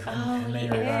of love in many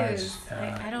regards.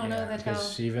 I don't know that how.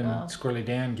 Because even Squirrely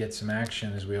Dan gets some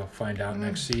action, as we'll find out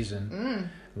next season.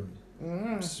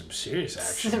 Some serious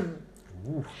action.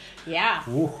 Ooh. Yeah.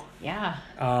 Ooh. Yeah.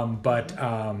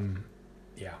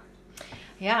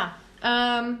 Yeah.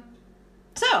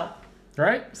 So.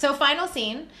 Right. So final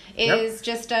scene is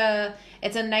just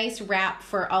it's a nice wrap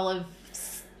for all of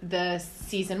the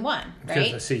season 1, right?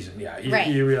 Because the season,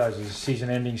 you realize it's a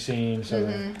season-ending scene,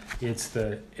 so it's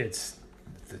the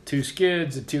two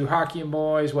skids, the two hockey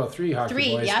boys, three hockey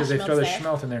boys, because they throw the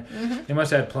Schmeldt in there. They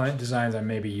must have plenty designs on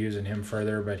maybe using him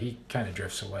further, but he kind of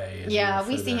drifts away.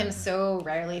 We see him so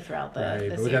rarely throughout the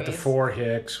series. We got the 4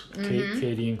 Hicks,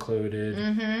 Katie included,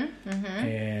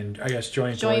 and I guess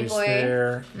Joint Boy's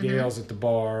there. Gail's at the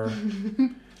bar.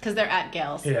 Because they're at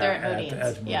Gail's. They're at Modine's.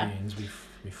 At Modine's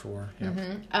before.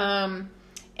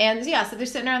 And so they're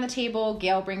sitting around the table.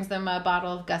 Gail brings them a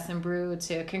bottle of Gus and Brew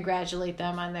to congratulate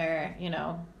them on their,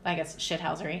 I guess,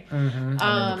 shithousery. And in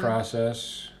the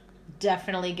process,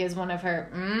 definitely gives one of her,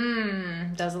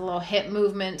 does a little hip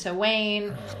movement to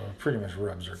Wayne. Pretty much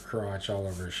rubs her crotch all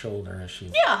over her shoulder as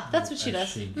she... Yeah, that's what she does.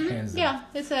 She hands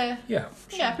it's a...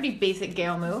 Yeah, pretty basic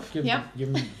Gale move. Give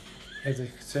him, as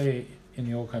they say in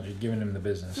the old country, giving him the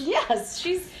business. Yes,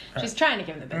 she's trying to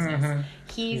give him the business. Mm-hmm.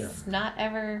 He's not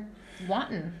ever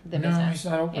wanting the business. No, he's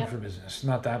not open for business.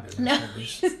 Not that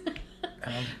business. No.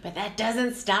 But that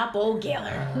doesn't stop old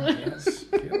Gaylor. Yes,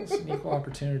 Gail's an equal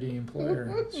opportunity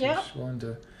employer. She's willing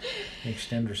to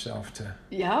extend herself to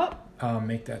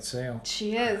make that sale.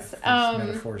 She is. These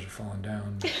metaphors are falling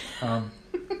down.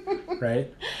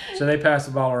 Right? So they pass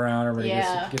the ball around. Everybody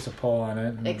gets a pull on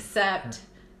it. Except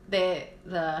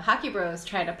the Hockey Bros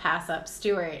try to pass up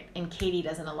Stuart, and Katie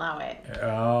doesn't allow it.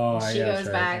 She goes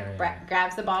back,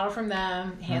 grabs the bottle from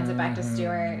them, hands it back to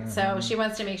Stuart. So she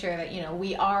wants to make sure that,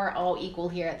 we are all equal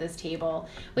here at this table,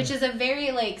 which is a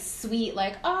very, sweet,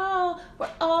 we're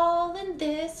all in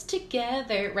this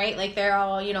together, right? Like, they're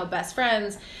all, best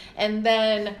friends. And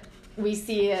then we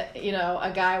see,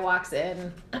 a guy walks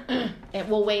in, and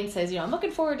Wayne says, I'm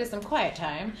looking forward to some quiet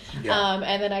time. Yeah.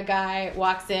 And then a guy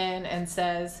walks in and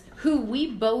says, who we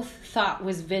both thought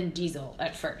was Vin Diesel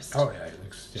at first. Oh, yeah.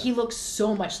 He looks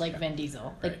so much like Vin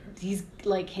Diesel. Like, he's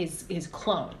like his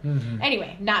clone. Mm-hmm.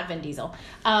 Anyway, not Vin Diesel.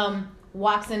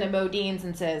 Walks into Modine's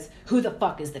and says, who the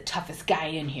fuck is the toughest guy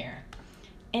in here?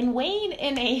 And Wayne,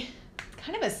 in a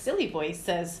kind of a silly voice,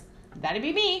 says, that'd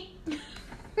be me.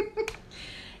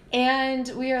 And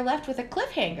we are left with a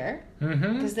cliffhanger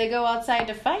because they go outside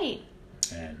to fight.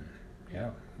 And,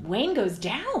 Wayne goes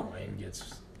down. Wayne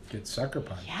gets sucker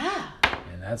punched. Yeah.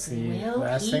 And that's the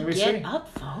last thing we see. Get up,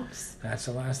 folks. That's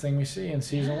the last thing we see in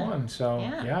season 1. So,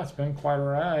 it's been quite a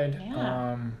ride.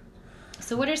 Yeah.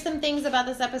 So what are some things about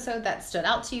this episode that stood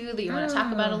out to you that you want to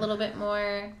talk about a little bit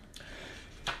more?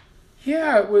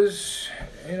 Yeah, it was,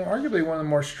 arguably one of the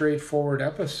more straightforward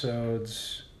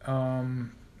episodes.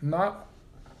 Not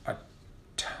a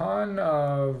ton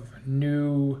of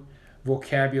new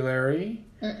vocabulary.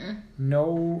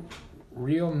 No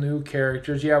real new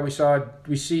characters. Yeah,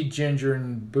 we see Ginger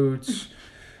and Boots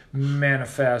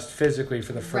manifest physically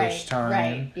for the first time.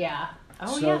 Right, yeah.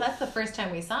 Oh, so, that's the first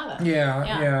time we saw them.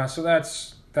 Yeah. So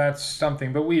that's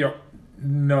something, but we don't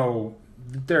know.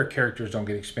 Their characters don't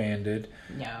get expanded.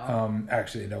 No.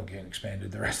 Actually, they don't get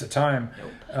expanded the rest of the time.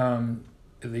 Nope.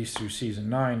 At least through season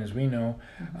 9, as we know.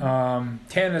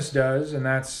 Tanis does, and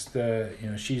that's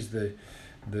she's the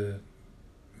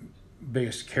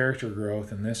biggest character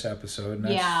growth in this episode, and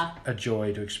that's a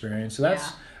joy to experience. So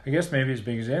that's, I guess, maybe as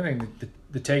big as anything,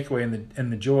 the takeaway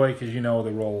and the joy, because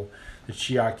the role that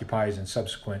she occupies in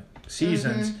subsequent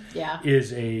seasons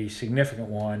is a significant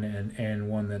one, and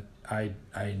one that I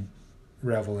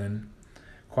revel in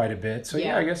quite a bit. So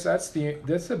I guess that's the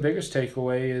biggest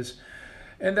takeaway is,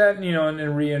 and then and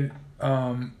then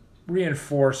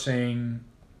reinforcing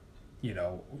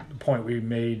the point we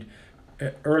made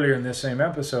earlier in this same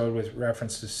episode with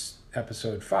reference to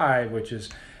episode 5, which is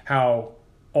how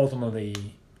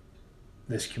ultimately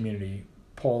this community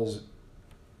pulls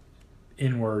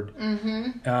inward,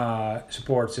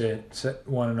 supports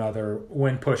one another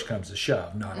when push comes to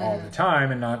shove. Not all the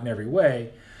time and not in every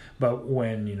way, but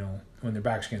when when their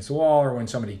back's against the wall, or when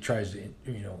somebody tries to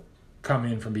come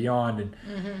in from beyond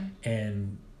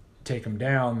and take them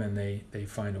down, then they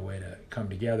find a way to come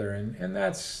together, and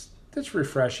that's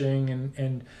refreshing,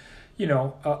 and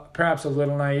perhaps a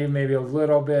little naive, maybe a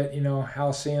little bit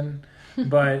halcyon,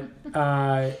 but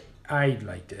I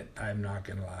liked it. I'm not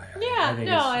gonna lie.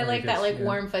 I like that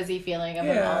warm fuzzy feeling of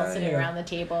them all sitting around the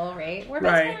table, right? We're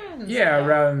best friends. Yeah,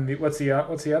 rather than what's the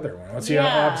other one? What's the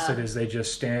opposite? Is they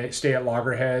just stay at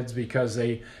loggerheads because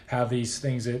they have these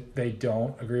things that they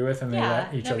don't agree with, and they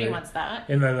let each nobody other wants that,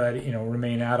 and they let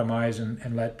remain atomized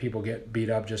and let people get beat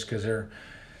up just because they're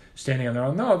standing on their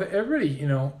own. No, everybody,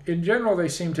 in general, they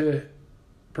seem to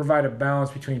provide a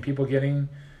balance between people getting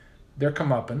their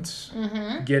comeuppance,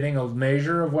 getting a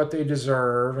measure of what they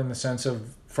deserve in the sense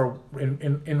of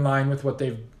in line with what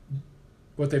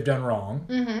they've done wrong.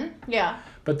 Yeah.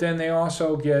 But then they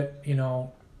also get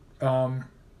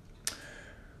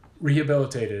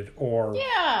rehabilitated or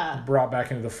brought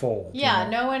back into the fold. Yeah,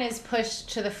 no one is pushed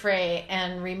to the fray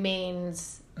and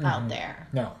remains out there.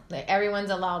 No.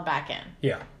 Everyone's allowed back in.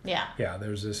 Yeah. Yeah. Yeah,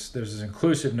 there's this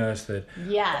inclusiveness that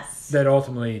that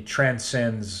ultimately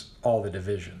transcends all the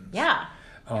divisions. Yeah.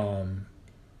 And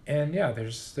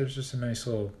there's just a nice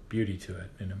little beauty to it,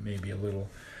 and it may be a little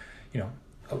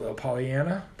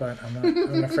Pollyanna, but I'm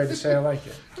not afraid to say I like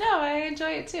it. No, I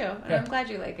enjoy it too. And I'm glad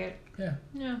you like it. Yeah.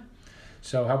 Yeah.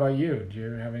 So how about you? Do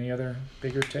you have any other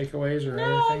bigger takeaways or other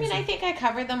No, I things? mean, I think I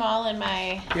covered them all in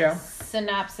my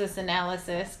synopsis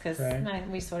analysis because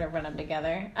we sort of run them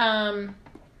together.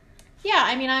 Yeah,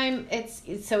 I mean, it's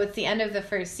the end of the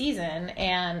first season,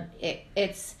 and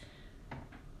it's,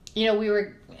 we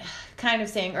were kind of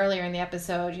saying earlier in the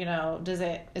episode, is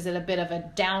it a bit of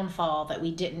a downfall that we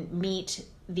didn't meet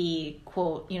the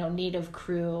quote, native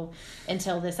crew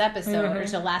until this episode or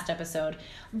until last episode?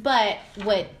 But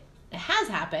what has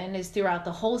happened is throughout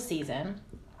the whole season,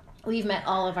 we've met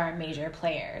all of our major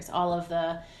players, all of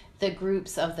the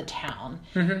groups of the town,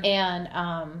 and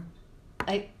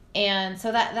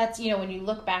so that's when you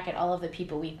look back at all of the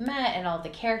people we've met and all of the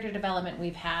character development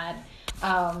we've had,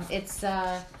 it's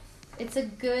a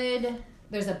good.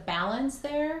 There's a balance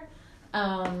there.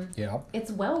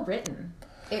 It's well written.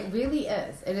 It really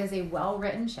is. It is a well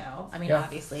written show. I mean,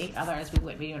 obviously, otherwise we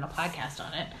wouldn't be doing a podcast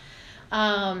on it.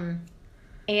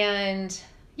 And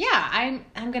yeah,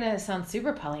 I'm gonna sound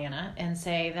super Pollyanna and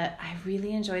say that I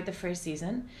really enjoyed the first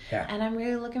season, and I'm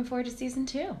really looking forward to season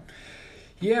 2.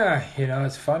 Yeah,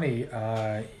 it's funny.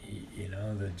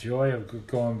 The joy of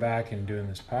going back and doing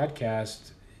this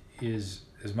podcast is,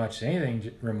 as much as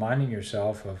anything, reminding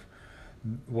yourself of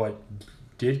what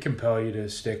did compel you to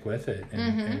stick with it.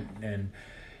 And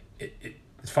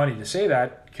it's funny to say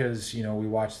that because, we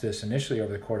watched this initially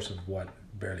over the course of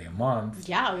barely a month.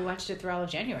 Yeah, we watched it through all of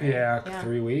January. Yeah,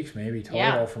 3 weeks maybe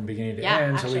total from beginning to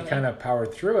end. Actually. So we kind of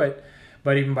powered through it.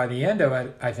 But even by the end of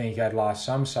it, I think I'd lost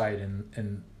some sight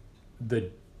in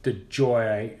the joy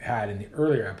I had in the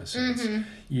earlier episodes.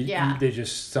 They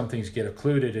just, some things get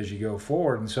occluded as you go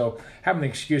forward. And so having the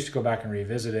excuse to go back and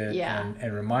revisit it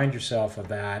and remind yourself of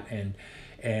that and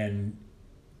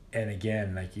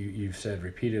again, like you've said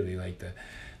repeatedly, like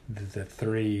the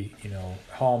three,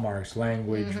 hallmarks: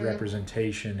 language,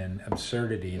 representation, and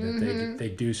absurdity that they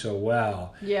do so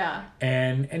well. Yeah.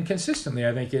 And consistently,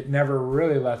 I think it never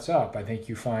really lets up. I think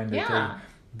you find that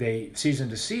they season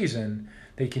to season,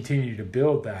 they continue to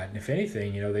build that. And if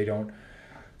anything, they don't,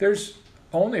 there's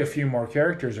only a few more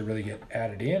characters that really get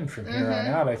added in from here on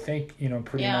out. I think,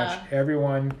 pretty much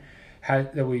everyone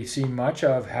that we see much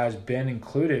of has been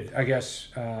included. I guess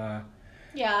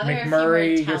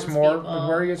McMurray gets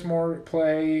more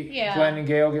play. Glenn and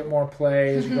Gale get more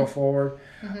play as you go forward.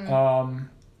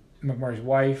 McMurray's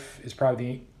wife is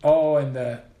probably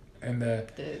the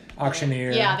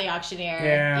auctioneer. The auctioneer.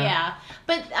 Yeah.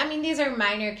 But, I mean, these are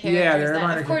minor characters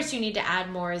that, of course, you need to add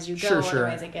more as you go,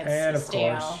 otherwise it gets stale. And, of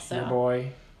course, your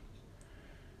boy,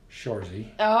 Shorzy.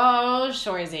 Oh,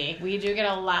 Shorzy. We do get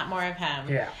a lot more of him.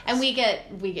 Yeah. And we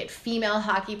get female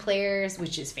hockey players,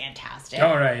 which is fantastic.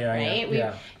 Oh, right,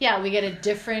 yeah. We get a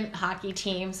different hockey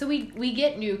team. So we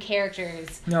get new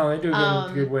characters. No, they do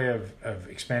a good way of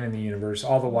expanding the universe,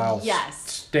 all the while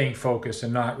staying focused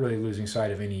and not really losing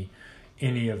sight of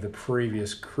any of the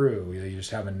previous crew. You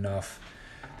just have enough.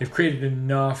 They've created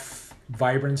enough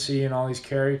vibrancy in all these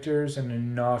characters and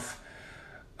enough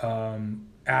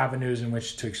avenues in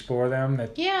which to explore them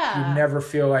that you never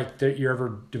feel like that you're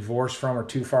ever divorced from or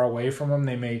too far away from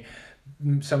them.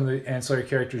 Some of the ancillary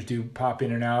characters do pop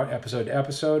in and out episode to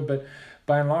episode, but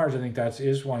by and large, I think that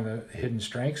is one of the hidden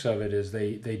strengths of it, is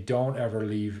they don't ever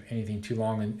leave anything too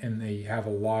long, and they have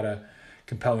a lot of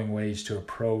compelling ways to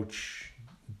approach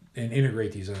and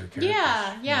integrate these other characters.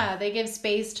 Yeah. They give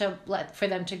space for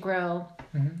them to grow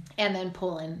and then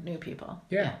pull in new people.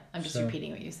 Yeah. I'm just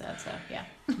repeating what you said, so yeah.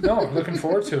 No, looking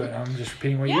forward to it. I'm just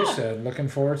repeating what you said. Looking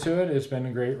forward to it. It's been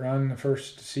a great run the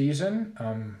first season.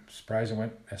 I'm surprised it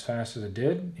went as fast as it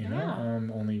did.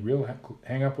 Only real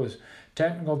hang up was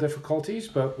technical difficulties,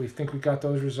 but we think we got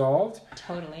those resolved.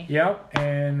 Totally. Yep,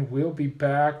 and we'll be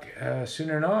back soon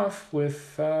enough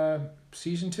with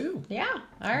season 2. Yeah.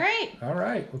 All right.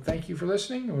 Well, thank you for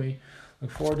listening. We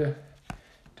look forward to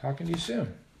talking to you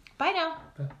soon. Bye now.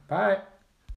 Bye.